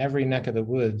way, in every neck of the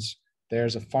woods,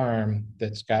 there's a farm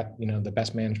that's got, you know, the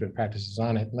best management practices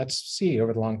on it. Let's see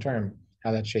over the long term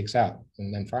how that shakes out,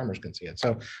 and then farmers can see it.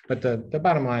 So, but the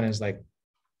bottom line is like,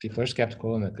 people are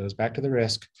skeptical, and it goes back to the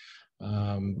risk,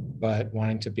 but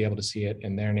wanting to be able to see it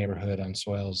in their neighborhood on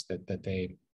soils that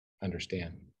they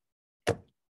understand.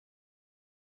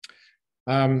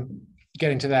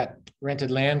 Getting to that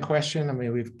rented land question, I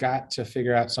mean, we've got to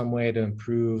figure out some way to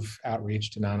improve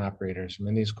outreach to non-operators. I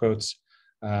mean, these quotes,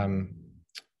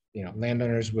 you know,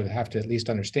 landowners would have to at least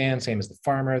understand, same as the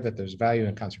farmer, that there's value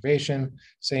in conservation.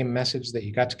 Same message that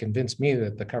you got to convince me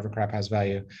that the cover crop has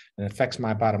value and affects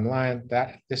my bottom line,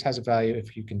 that this has a value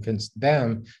if you convince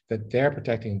them that they're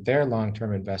protecting their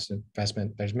long-term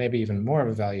investment. There's maybe even more of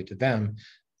a value to them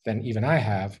than even I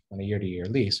have on a year-to-year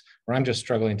lease, where I'm just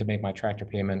struggling to make my tractor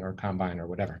payment or combine or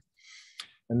whatever.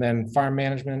 And then farm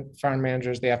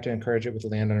managers, they have to encourage it with the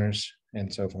landowners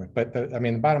and so forth. But I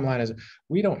mean, the bottom line is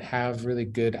we don't have really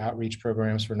good outreach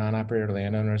programs for non-operator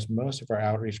landowners. Most of our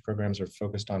outreach programs are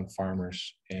focused on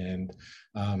farmers, and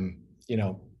you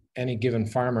know, any given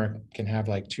farmer can have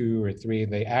like 2 or 3.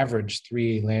 They average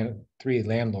three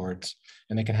landlords,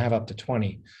 and they can have up to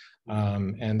 20.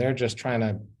 And they're just trying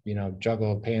to, you know,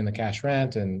 juggle paying the cash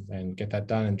rent and get that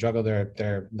done and juggle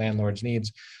their landlord's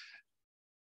needs.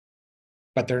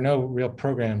 But there are no real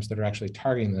programs that are actually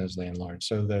targeting those landlords.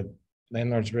 So the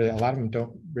landlords really, a lot of them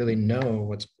don't really know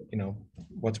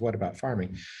what's what about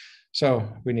farming. So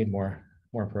we need more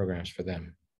programs for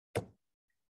them.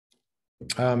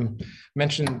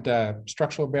 Mentioned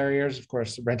structural barriers. Of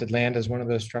course, rented land is one of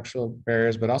those structural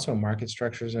barriers, but also market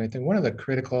structures. And I think one of the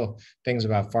critical things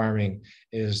about farming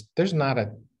is there's not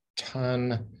a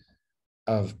ton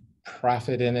of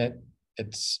profit in it.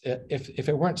 It's if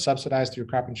it weren't subsidized through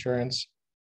crop insurance,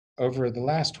 over the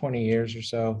last 20 years or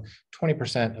so,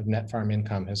 20% of net farm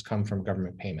income has come from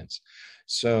government payments.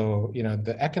 So, you know,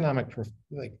 the economic,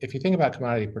 like if you think about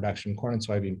commodity production, corn and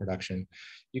soybean production,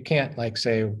 you can't like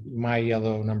say my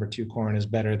yellow #2 corn is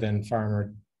better than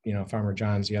Farmer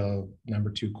John's yellow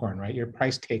 #2 corn, right? You're a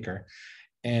price taker,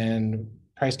 and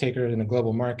price taker in a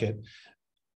global market.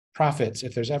 Profits,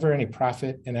 if there's ever any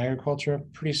profit in agriculture,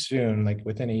 pretty soon, like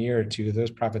within a year or two, those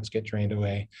profits get drained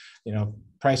away. You know,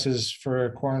 prices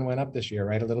for corn went up this year,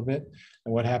 right? A little bit.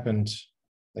 And what happened?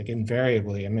 Like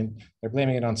invariably, I mean, they're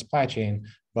blaming it on supply chain,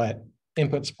 but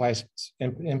input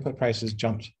prices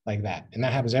jumped like that. And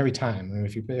that happens every time. I mean,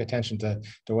 if you pay attention to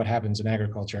what happens in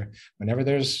agriculture, whenever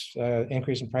there's an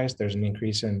increase in price, there's an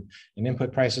increase in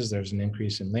input prices, there's an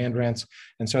increase in land rents.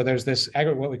 And so there's this,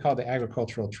 what we call the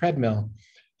agricultural treadmill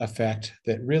effect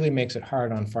that really makes it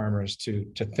hard on farmers to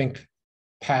think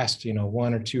past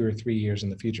 1 or 2 or 3 years in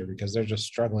the future, because they're just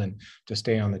struggling to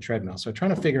stay on the treadmill. So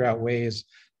trying to figure out ways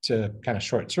to kind of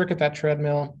short circuit that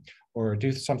treadmill, or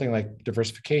do something like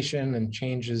diversification and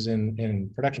changes in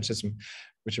production system,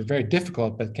 which are very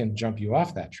difficult but can jump you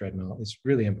off that treadmill, is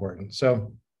really important.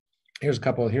 So here's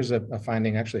a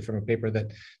finding actually from a paper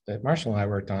that Marshall and I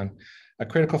worked on. A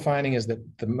critical finding is that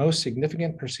the most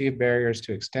significant perceived barriers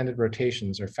to extended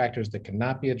rotations are factors that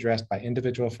cannot be addressed by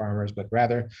individual farmers, but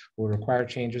rather will require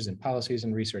changes in policies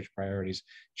and research priorities.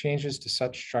 Changes to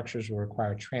such structures will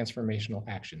require transformational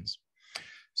actions.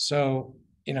 So,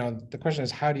 the question is,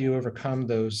 how do you overcome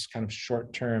those kind of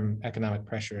short-term economic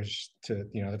pressures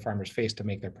the farmers face to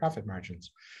make their profit margins?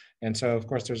 And so, of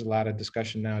course, there's a lot of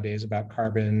discussion nowadays about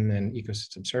carbon and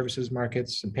ecosystem services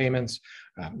markets and payments,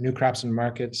 new crops and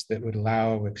markets that would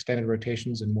allow extended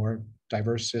rotations and more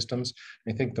diverse systems.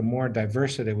 I think the more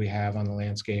diversity we have on the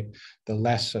landscape, the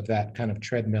less of that kind of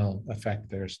treadmill effect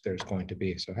there's going to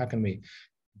be. So how can we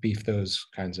beef those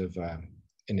kinds of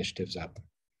initiatives up?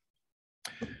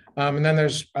 And then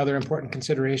there's other important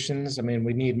considerations. I mean,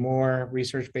 we need more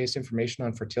research-based information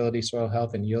on fertility, soil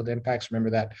health, and yield impacts. Remember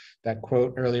that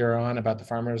quote earlier on about the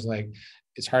farmers, like,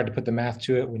 it's hard to put the math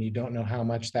to it when you don't know how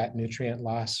much that nutrient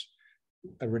loss,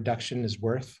 a reduction, is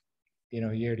worth,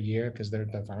 year to year, because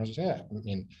the farmers say, yeah, I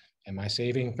mean, am I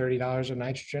saving $30 of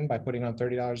nitrogen by putting on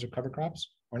 $30 of cover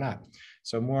crops or not?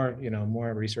 So more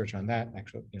research on that,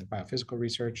 actual, biophysical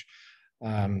research.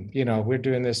 We're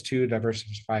doing this too,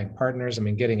 diversifying partners. I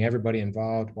mean, getting everybody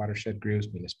involved, watershed groups,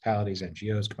 municipalities,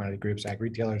 NGOs, commodity groups, ag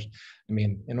retailers. I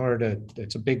mean,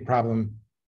 it's a big problem.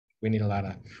 We need a lot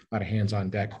of hands on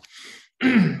deck.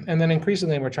 And then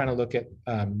increasingly, we're trying to look at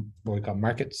what we call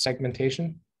market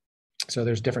segmentation. So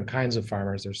there's different kinds of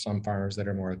farmers. There's some farmers that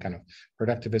are more kind of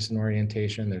productivist in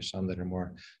orientation. There's some that are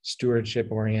more stewardship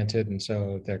oriented. And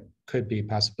so there could be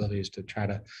possibilities to try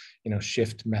to,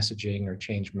 shift messaging or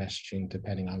change messaging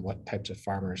depending on what types of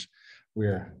farmers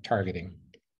we're targeting.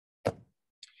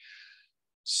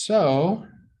 So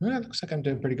it looks like I'm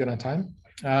doing pretty good on time.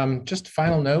 Just a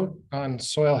final note on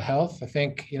soil health. I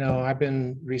think, I've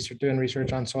been doing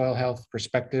research on soil health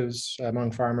perspectives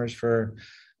among farmers for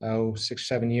 6,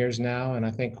 7 years now. And I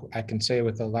think I can say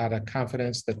with a lot of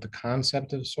confidence that the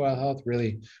concept of soil health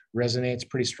really resonates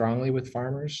pretty strongly with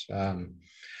farmers.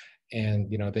 And,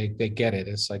 they get it.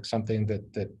 It's like something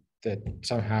that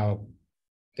somehow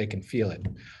they can feel it.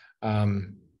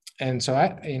 And so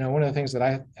one of the things that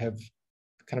I have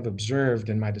kind of observed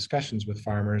in my discussions with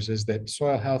farmers is that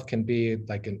soil health can be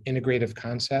like an integrative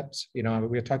concept.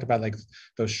 We talked about like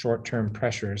those short-term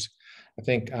pressures. I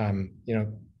think,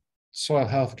 soil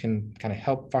health can kind of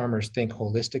help farmers think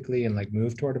holistically and like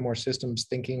move toward a more systems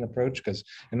thinking approach, because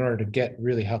in order to get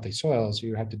really healthy soils,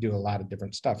 you have to do a lot of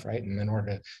different stuff, right? And in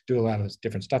order to do a lot of this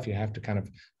different stuff, you have to kind of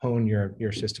hone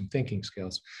your system thinking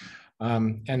skills.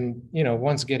 And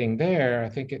once getting there, I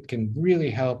think it can really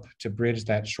help to bridge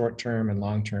that short-term and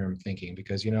long-term thinking,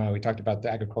 because we talked about the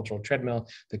agricultural treadmill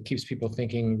that keeps people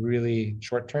thinking really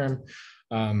short-term.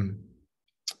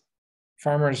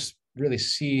 Farmers really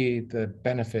see the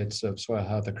benefits of soil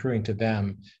health accruing to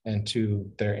them and to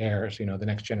their heirs, the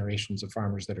next generations of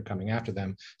farmers that are coming after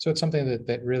them. So it's something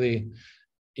that really,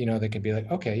 they can be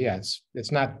like, okay, yeah,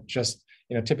 it's not just,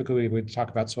 typically we would talk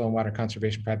about soil and water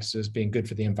conservation practices being good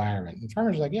for the environment. And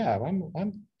farmers are like, yeah, I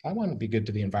want to be good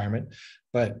to the environment,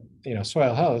 but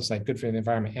soil health is like good for the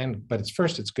environment, but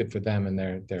it's good for them and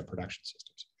their production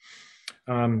systems.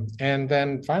 And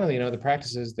then finally, the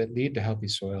practices that lead to healthy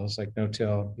soils like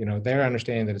no-till, they're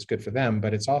understanding that it's good for them,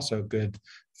 but it's also good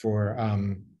for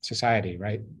society,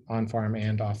 right? On-farm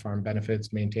and off-farm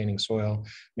benefits, maintaining soil,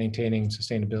 maintaining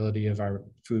sustainability of our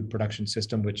food production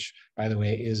system, which, by the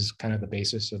way, is kind of the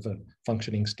basis of a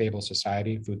functioning, stable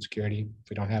society, food security. If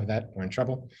we don't have that, we're in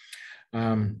trouble.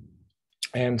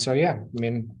 And so, yeah, I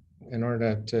mean, in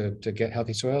order to get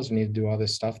healthy soils, you need to do all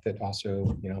this stuff that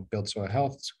also, builds soil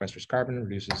health, sequesters carbon,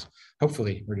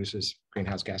 hopefully reduces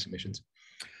greenhouse gas emissions.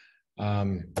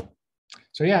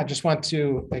 So yeah, I just want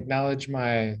to acknowledge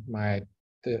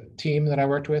the team that I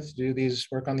worked with to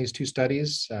work on these two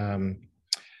studies.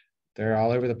 They're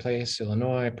all over the place: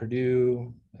 Illinois,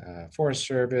 Purdue, Forest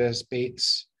Service,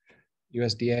 Bates,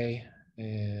 USDA,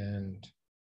 and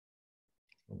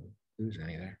lose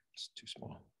any there. It's too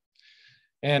small.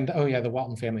 And oh yeah, the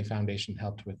Walton Family Foundation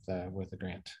helped with a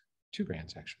grant, 2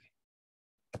 grants actually.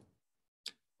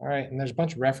 All right, and there's a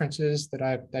bunch of references that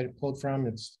I pulled from.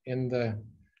 It's in the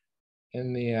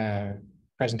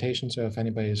presentation, so if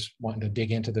anybody's wanting to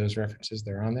dig into those references,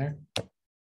 they're on there.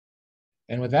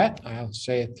 And with that, I'll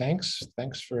say thanks.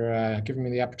 Thanks for giving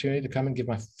me the opportunity to come and give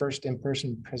my first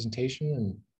in-person presentation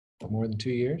in more than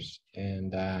 2 years,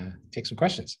 and take some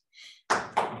questions.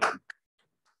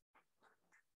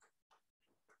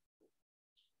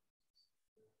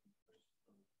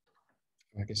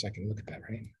 I guess I can look at that,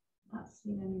 right? Not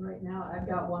seeing any right now. I've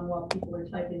got one while people are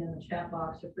typing in the chat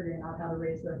box or figuring out how to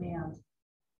raise their hands.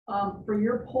 For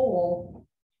your poll,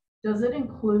 does it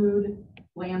include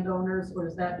landowners or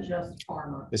is that just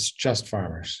farmers? It's just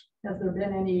farmers. Has there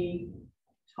been any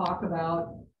talk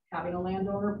about having a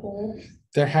landowner poll?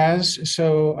 There has.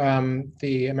 So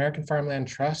the American Farmland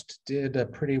Trust did a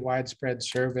pretty widespread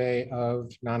survey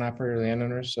of non-operator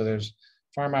landowners. So there's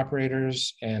farm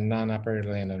operators and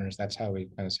non-operator landowners. That's how we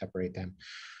kind of separate them,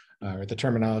 or the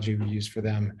terminology we use for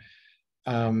them.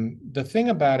 The thing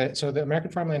about it, so the American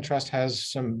Farmland Trust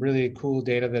has some really cool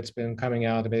data that's been coming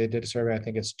out. They did a survey, I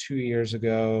think it's 2 years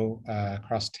ago,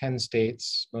 across 10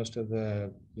 states, most of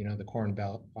the Corn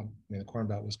Belt. The Corn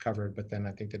Belt was covered, but then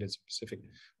I think that it's Pacific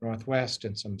Northwest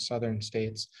and some southern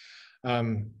states.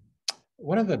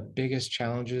 One of the biggest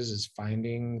challenges is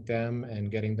finding them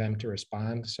and getting them to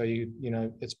respond. So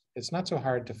it's not so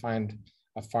hard to find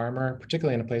a farmer,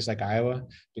 particularly in a place like Iowa,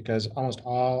 because almost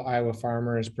all Iowa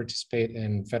farmers participate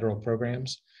in federal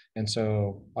programs. And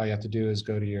so all you have to do is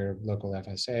go to your local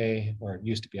FSA, or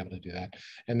used to be able to do that.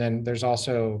 And then there's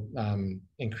also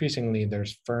increasingly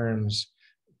there's firms,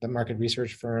 the market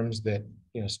research firms that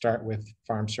start with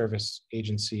Farm Service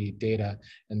Agency data,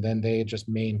 and then they just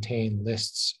maintain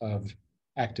lists of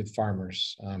active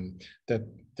farmers. The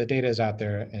data is out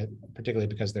there, particularly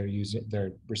because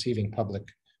they're receiving public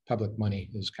money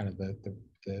is kind of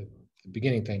the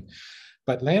beginning thing.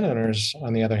 But landowners,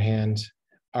 on the other hand,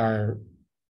 are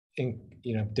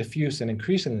diffuse and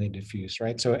increasingly diffuse,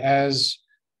 right? So as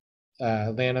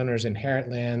landowners inherit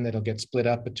land, that'll get split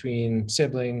up between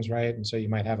siblings, right? And so you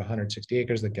might have 160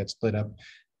 acres that get split up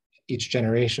each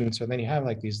generation. So then you have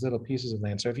like these little pieces of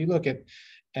land. So if you look at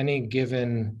any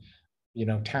given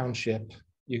township,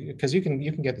 because you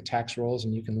can get the tax rolls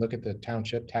and you can look at the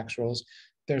township tax rolls.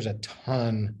 There's a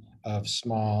ton of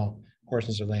small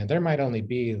portions of land. There might only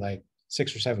be like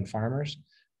 6 or 7 farmers,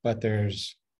 but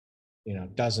there's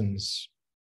dozens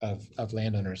of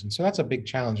landowners, and so that's a big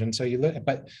challenge. And so you look,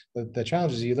 but the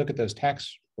challenge is you look at those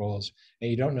tax rolls and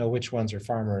you don't know which ones are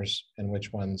farmers and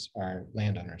which ones are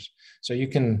landowners. So you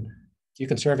can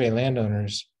survey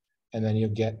landowners, and then you'll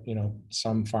get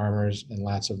some farmers and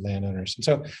lots of landowners. And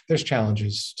so there's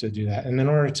challenges to do that. And in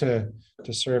order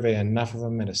to survey enough of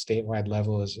them at a statewide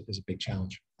level is a big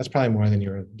challenge. That's probably more than you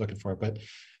were looking for, but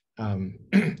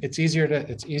it's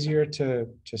easier to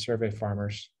survey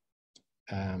farmers.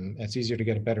 It's easier to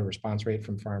get a better response rate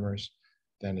from farmers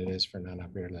than it is for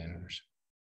non-operator landowners.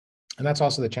 And that's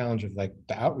also the challenge of like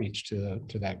the outreach to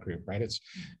that group, right? It's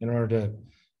in order to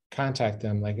contact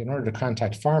them, like in order to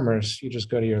contact farmers, you just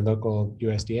go to your local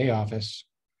USDA office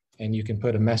and you can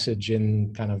put a message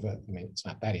in kind of it's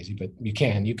not that easy, but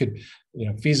you could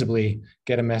feasibly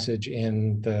get a message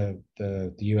in the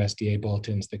USDA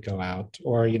bulletins that go out,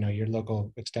 or your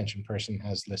local extension person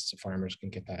has lists of farmers, can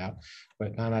get that out.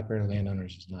 But non-operator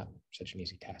landowners is not such an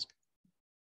easy task.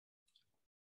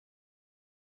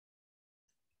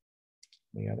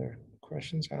 Any other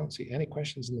questions? I don't see any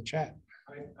questions in the chat.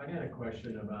 I had a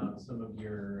question about some of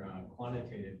your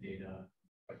quantitative data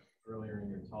earlier in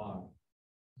your talk.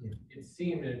 It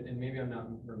seemed, and maybe I'm not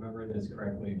remembering this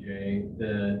correctly, Jay,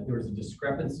 that there was a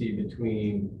discrepancy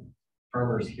between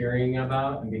farmers hearing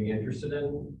about and being interested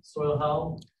in soil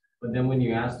health But then when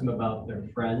you asked them about their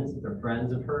friends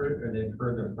have heard, or they've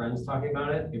heard their friends talking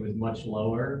about it, it was much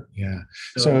lower. Yeah.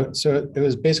 So it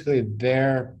was basically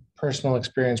their personal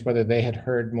experience, whether they had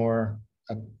heard more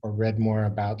or read more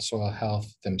about soil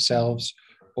health themselves,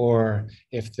 or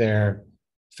if their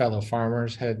fellow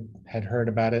farmers had heard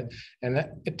about it. And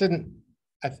that, it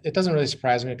doesn't really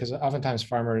surprise me, because oftentimes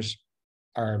farmers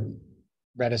are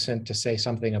reticent to say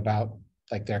something about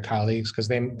like their colleagues, because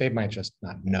they might just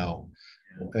not know.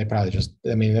 They probably just,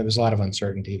 I mean, there was a lot of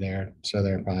uncertainty there. So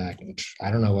they're probably like,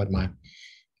 I don't know what my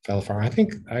fellow farmer, I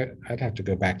think I'd have to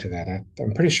go back to that.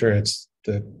 I'm pretty sure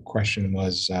the question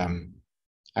was,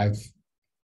 I've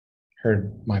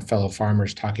heard my fellow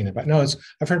farmers talking about, no,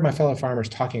 I've heard my fellow farmers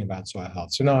talking about soil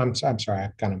health. So no, I'm sorry, I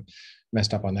kind of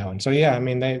messed up on that one. So yeah, I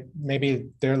mean, maybe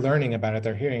they're learning about it,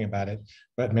 they're hearing about it,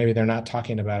 but maybe they're not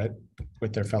talking about it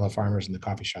with their fellow farmers in the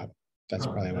coffee shop. That's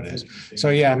probably what it is. So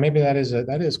yeah, maybe that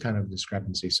is kind of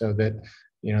discrepancy. So that,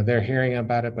 they're hearing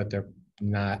about it, but they're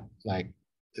not like,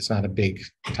 it's not a big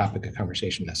topic of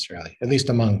conversation necessarily, at least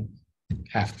among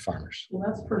half the farmers. Well,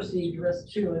 that's perceived risk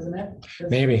too, isn't it?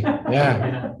 Maybe,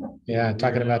 yeah. Yeah,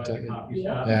 talking about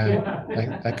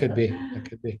that could be.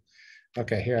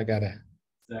 Okay, here I got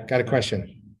a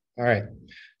question. All right.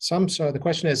 The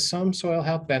question is, some soil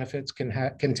health benefits can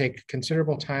take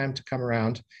considerable time to come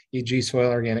around, e.g. soil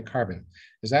organic carbon.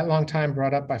 Is that long time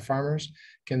brought up by farmers?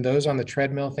 Can those on the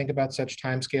treadmill think about such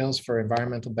timescales for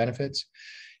environmental benefits?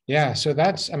 Yeah, so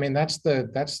that's a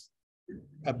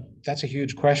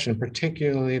huge question.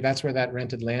 Particularly, that's where that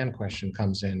rented land question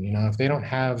comes in. If they don't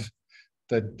have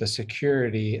the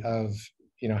security of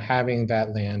having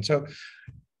that land. So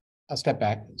I'll step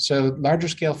back. So larger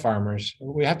scale farmers,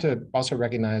 we have to also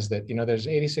recognize that there's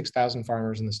 86,000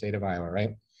 farmers in the state of Iowa,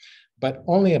 right? But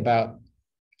only about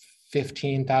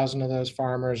 15,000 of those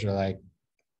farmers are like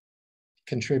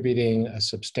contributing a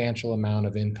substantial amount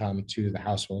of income to the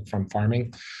household from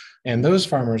farming. And those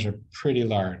farmers are pretty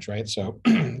large, right? So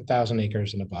 1,000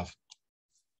 acres and above.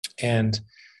 And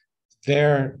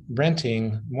they're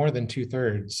renting more than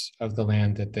 2/3 of the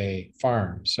land that they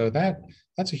farm. So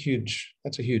that's a huge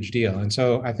deal. And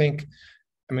so I think,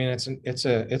 I mean, it's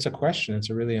a question.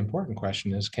 It's a really important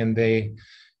question: is can they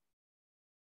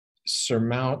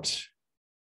surmount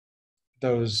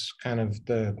those kind of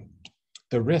the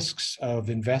risks of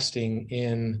investing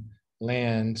in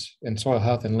land and soil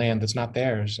health and land that's not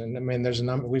theirs? And I mean, there's a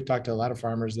number. We've talked to a lot of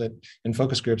farmers that in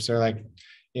focus groups, they're like,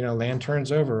 land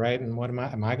turns over, right? And what am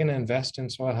I going to invest in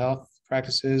soil health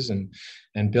practices and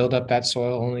build up that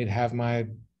soil only to have my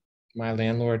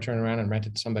landlord turn around and rent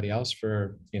it to somebody else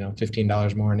for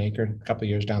 $15 more an acre a couple of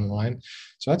years down the line?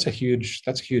 So that's a huge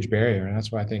barrier, and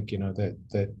that's why I think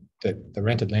that the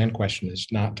rented land question is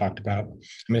not talked about.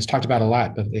 I mean, it's talked about a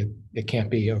lot, but it can't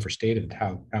be overstated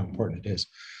how important it is.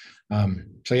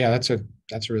 So yeah, that's a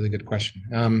really good question.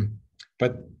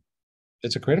 But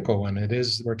it's a critical one. It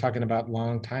is. We're talking about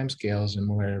long time scales, and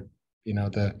where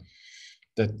the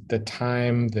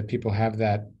time that people have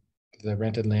the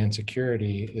rented land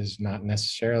security is not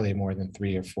necessarily more than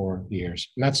 3 or 4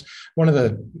 years. And that's one of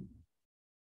the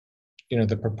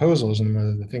the proposals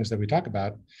and the things that we talk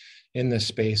about in this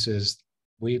space is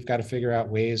we've got to figure out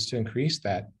ways to increase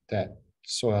that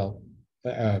soil.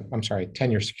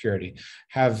 Tenure security.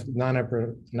 Have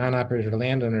non-operator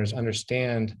landowners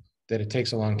understand that it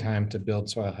takes a long time to build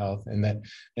soil health, and that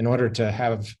in order to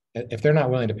have, if they're not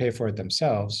willing to pay for it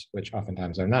themselves, which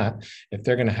oftentimes they're not, if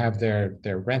they're going to have their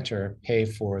renter pay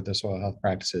for the soil health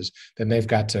practices, then they've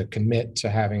got to commit to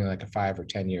having like a 5 or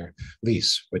 10 year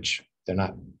lease, which they're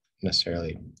not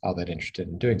necessarily all that interested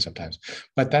in doing sometimes.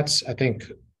 But that's, I think,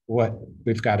 what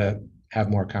we've got to have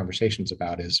more conversations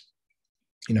about is,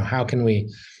 how can we,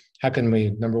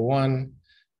 number one,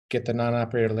 get the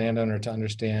non-operator landowner to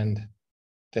understand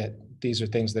that these are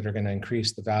things that are going to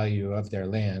increase the value of their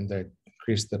land, that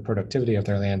increase the productivity of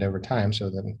their land over time, so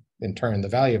that in turn the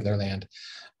value of their land,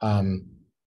 and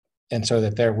so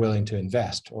that they're willing to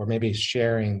invest, or maybe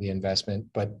sharing the investment,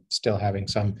 but still having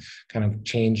some kind of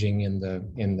changing in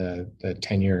the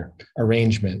tenure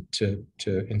arrangement to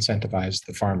incentivize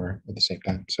the farmer at the same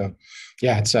time. So,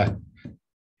 yeah, it's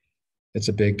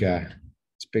a big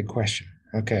question.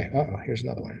 Okay. Oh, here's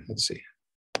another one. Let's see.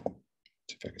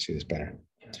 See if I can see this better.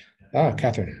 Oh,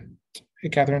 Catherine. Hey,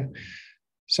 Catherine.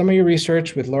 Some of your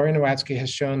research with Lori Nowatzki has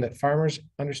shown that farmers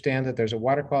understand that there's a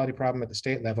water quality problem at the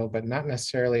state level, but not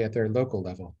necessarily at their local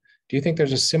level. Do you think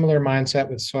there's a similar mindset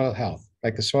with soil health?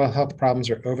 Like the soil health problems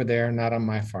are over there, not on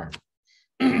my farm?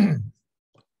 Yeah,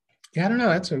 I don't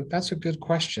know. That's a good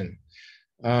question.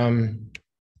 I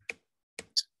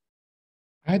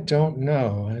don't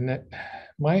know. And it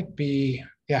might be,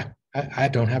 yeah, I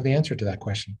don't have the answer to that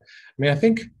question. I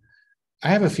mean, I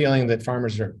have a feeling that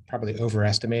farmers are probably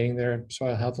overestimating their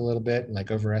soil health a little bit, like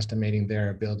overestimating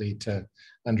their ability to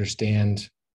understand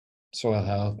soil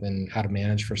health and how to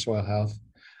manage for soil health.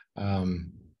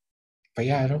 But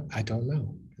yeah, I don't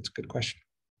know. It's a good question.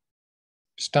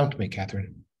 Stumped me,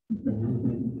 Catherine.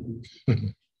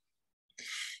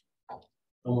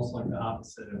 Almost like the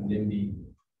opposite of NIMBY.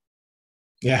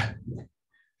 Yeah.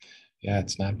 Yeah,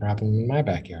 it's not a problem in my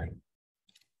backyard.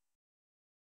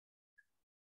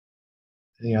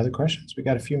 Any other questions? We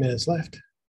got a few minutes left.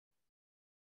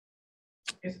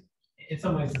 In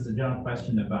some ways, it's a general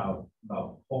question about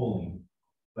polling,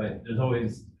 but there's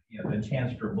always the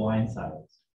chance for blind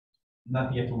sides. Not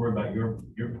that you have to worry about your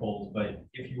polls, but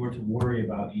if you were to worry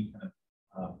about any kind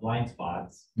of blind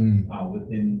spots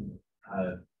within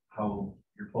how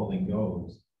your polling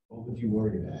goes, what would you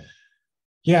worry about?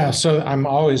 Yeah, so I'm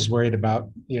always worried about,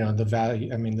 the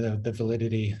value, I mean, the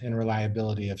validity and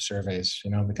reliability of surveys,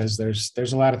 because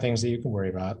there's a lot of things that you can worry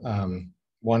about.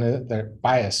 One of the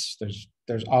bias,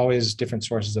 there's always different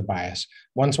sources of bias.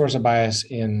 There's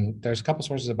a couple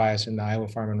sources of bias in the Iowa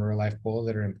Farm and Rural Life poll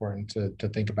that are important to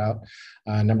think about.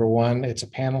 Number one, it's a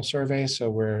panel survey, so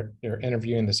we're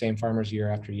interviewing the same farmers year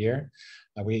after year.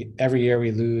 Every year we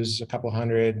lose a couple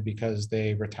hundred because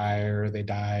they retire, or they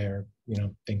die, or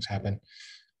things happen.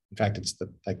 In fact,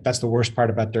 that's the worst part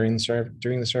about during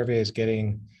the survey is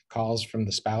getting calls from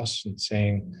the spouse and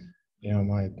saying,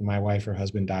 my wife or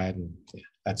husband died, and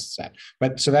that's sad.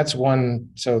 But so that's one.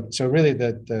 So really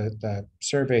the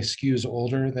survey skews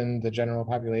older than the general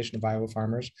population of Iowa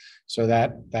farmers. So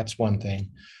that's one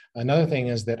thing. Another thing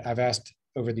is that I've asked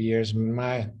over the years,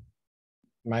 my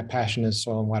passion is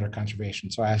soil and water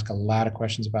conservation. So I ask a lot of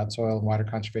questions about soil and water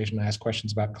conservation. I ask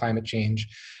questions about climate change.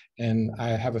 And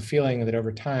I have a feeling that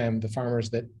over time, the farmers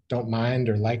that don't mind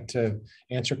or like to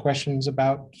answer questions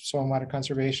about soil and water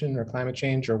conservation or climate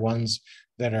change are ones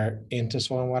that are into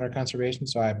soil and water conservation.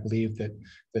 So I believe that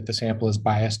the sample is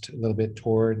biased a little bit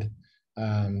toward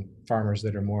farmers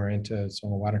that are more into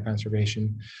soil and water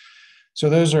conservation. So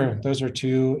those are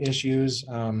two issues.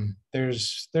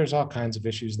 There's all kinds of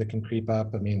issues that can creep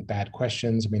up. I mean, bad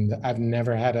questions. I mean, I've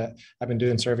been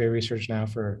doing survey research now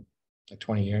for like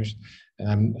 20 years,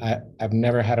 and I've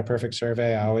never had a perfect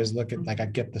survey. I always look at, I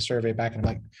get the survey back and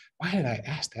I'm like, why did I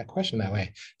ask that question that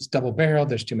way? It's double barreled.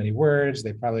 There's too many words.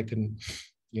 They probably couldn't,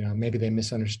 maybe they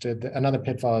misunderstood. Another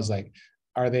pitfall is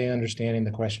are they understanding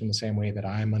the question the same way that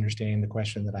I'm understanding the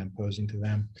question that I'm posing to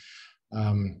them?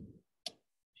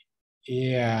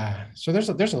 Yeah, so there's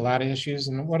a lot of issues,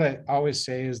 and what I always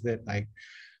say is that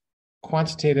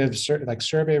quantitative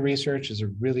survey research is a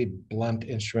really blunt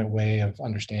instrument way of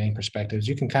understanding perspectives.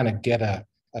 You can kind of get a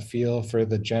feel for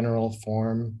the general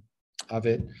form of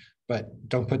it, but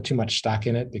don't put too much stock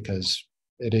in it, because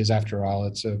it is, after all,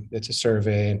 it's a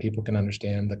survey, and people can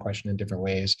understand the question in different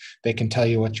ways. They can tell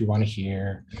you what you want to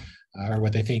hear or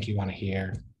what they think you want to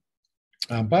hear.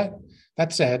 But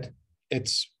that said,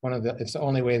 it's the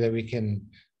only way that we can,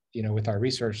 with our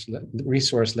resource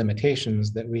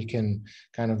limitations, that we can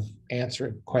kind of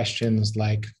answer questions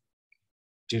like,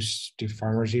 do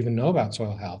farmers even know about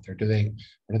soil health, or what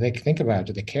do they think about it?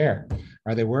 Do they care?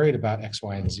 Are they worried about X,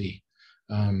 Y, and Z?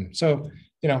 So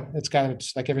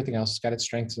it's like everything else, it's got its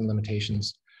strengths and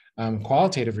limitations.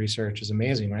 Qualitative research is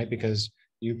amazing, right? Because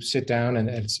you sit down and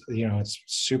it's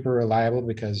super reliable,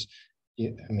 because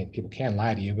people can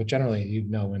lie to you, but generally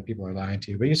when people are lying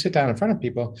to you. But you sit down in front of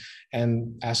people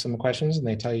and ask them questions, and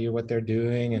they tell you what they're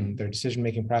doing and their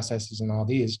decision-making processes and all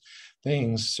these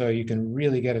things. So you can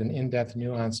really get an in-depth,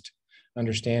 nuanced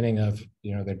understanding of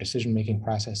their decision-making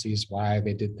processes, why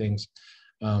they did things.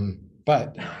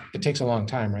 But it takes a long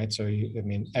time, right? So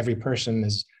every person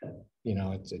is,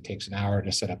 it takes an hour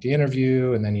to set up the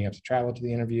interview, and then you have to travel to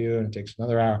the interview, and it takes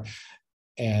another hour.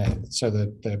 And so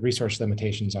the resource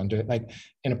limitations on doing,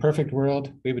 in a perfect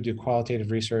world, we would do qualitative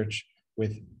research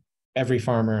with every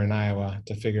farmer in Iowa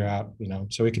to figure out,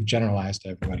 so we could generalize to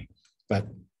everybody, but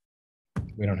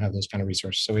we don't have those kind of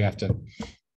resources. So we have to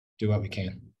do what we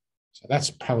can. So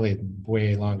that's probably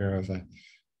way longer of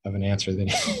an answer than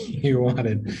you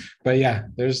wanted, but yeah,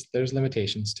 there's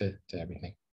limitations to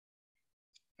everything.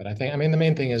 But I think, the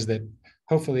main thing is that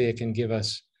hopefully it can give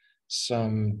us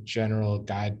some general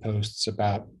guideposts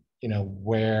about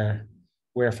where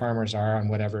farmers are on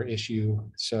whatever issue,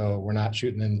 so we're not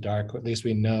shooting in the dark. At least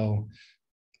we know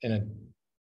in a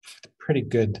pretty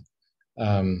good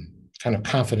kind of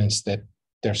confidence that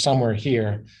they're somewhere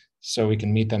here, so we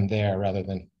can meet them there, rather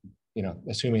than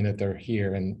assuming that they're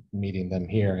here and meeting them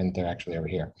here and they're actually over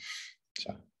here.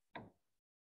 So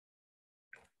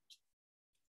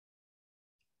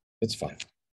It's fun.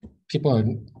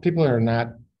 People are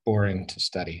not boring to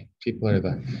study. People are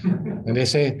and they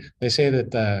say that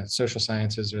the social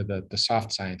sciences are the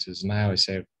soft sciences. And I always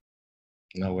say,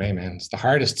 no way, man. It's the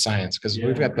hardest science because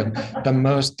we've got the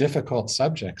most difficult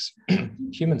subjects.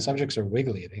 Human subjects are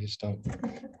wiggly. They just don't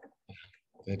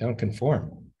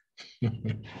conform. Any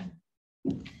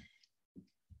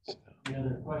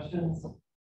other questions? Dr.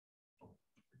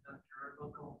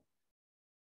 Arbuckle?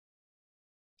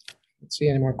 Let's see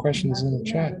any more questions in the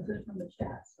chat. That's it from the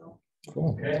chat, so.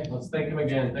 Cool. Okay, let's thank him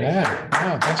again. Thanks. Yeah.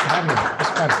 No, thanks for having me. It's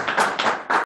fun.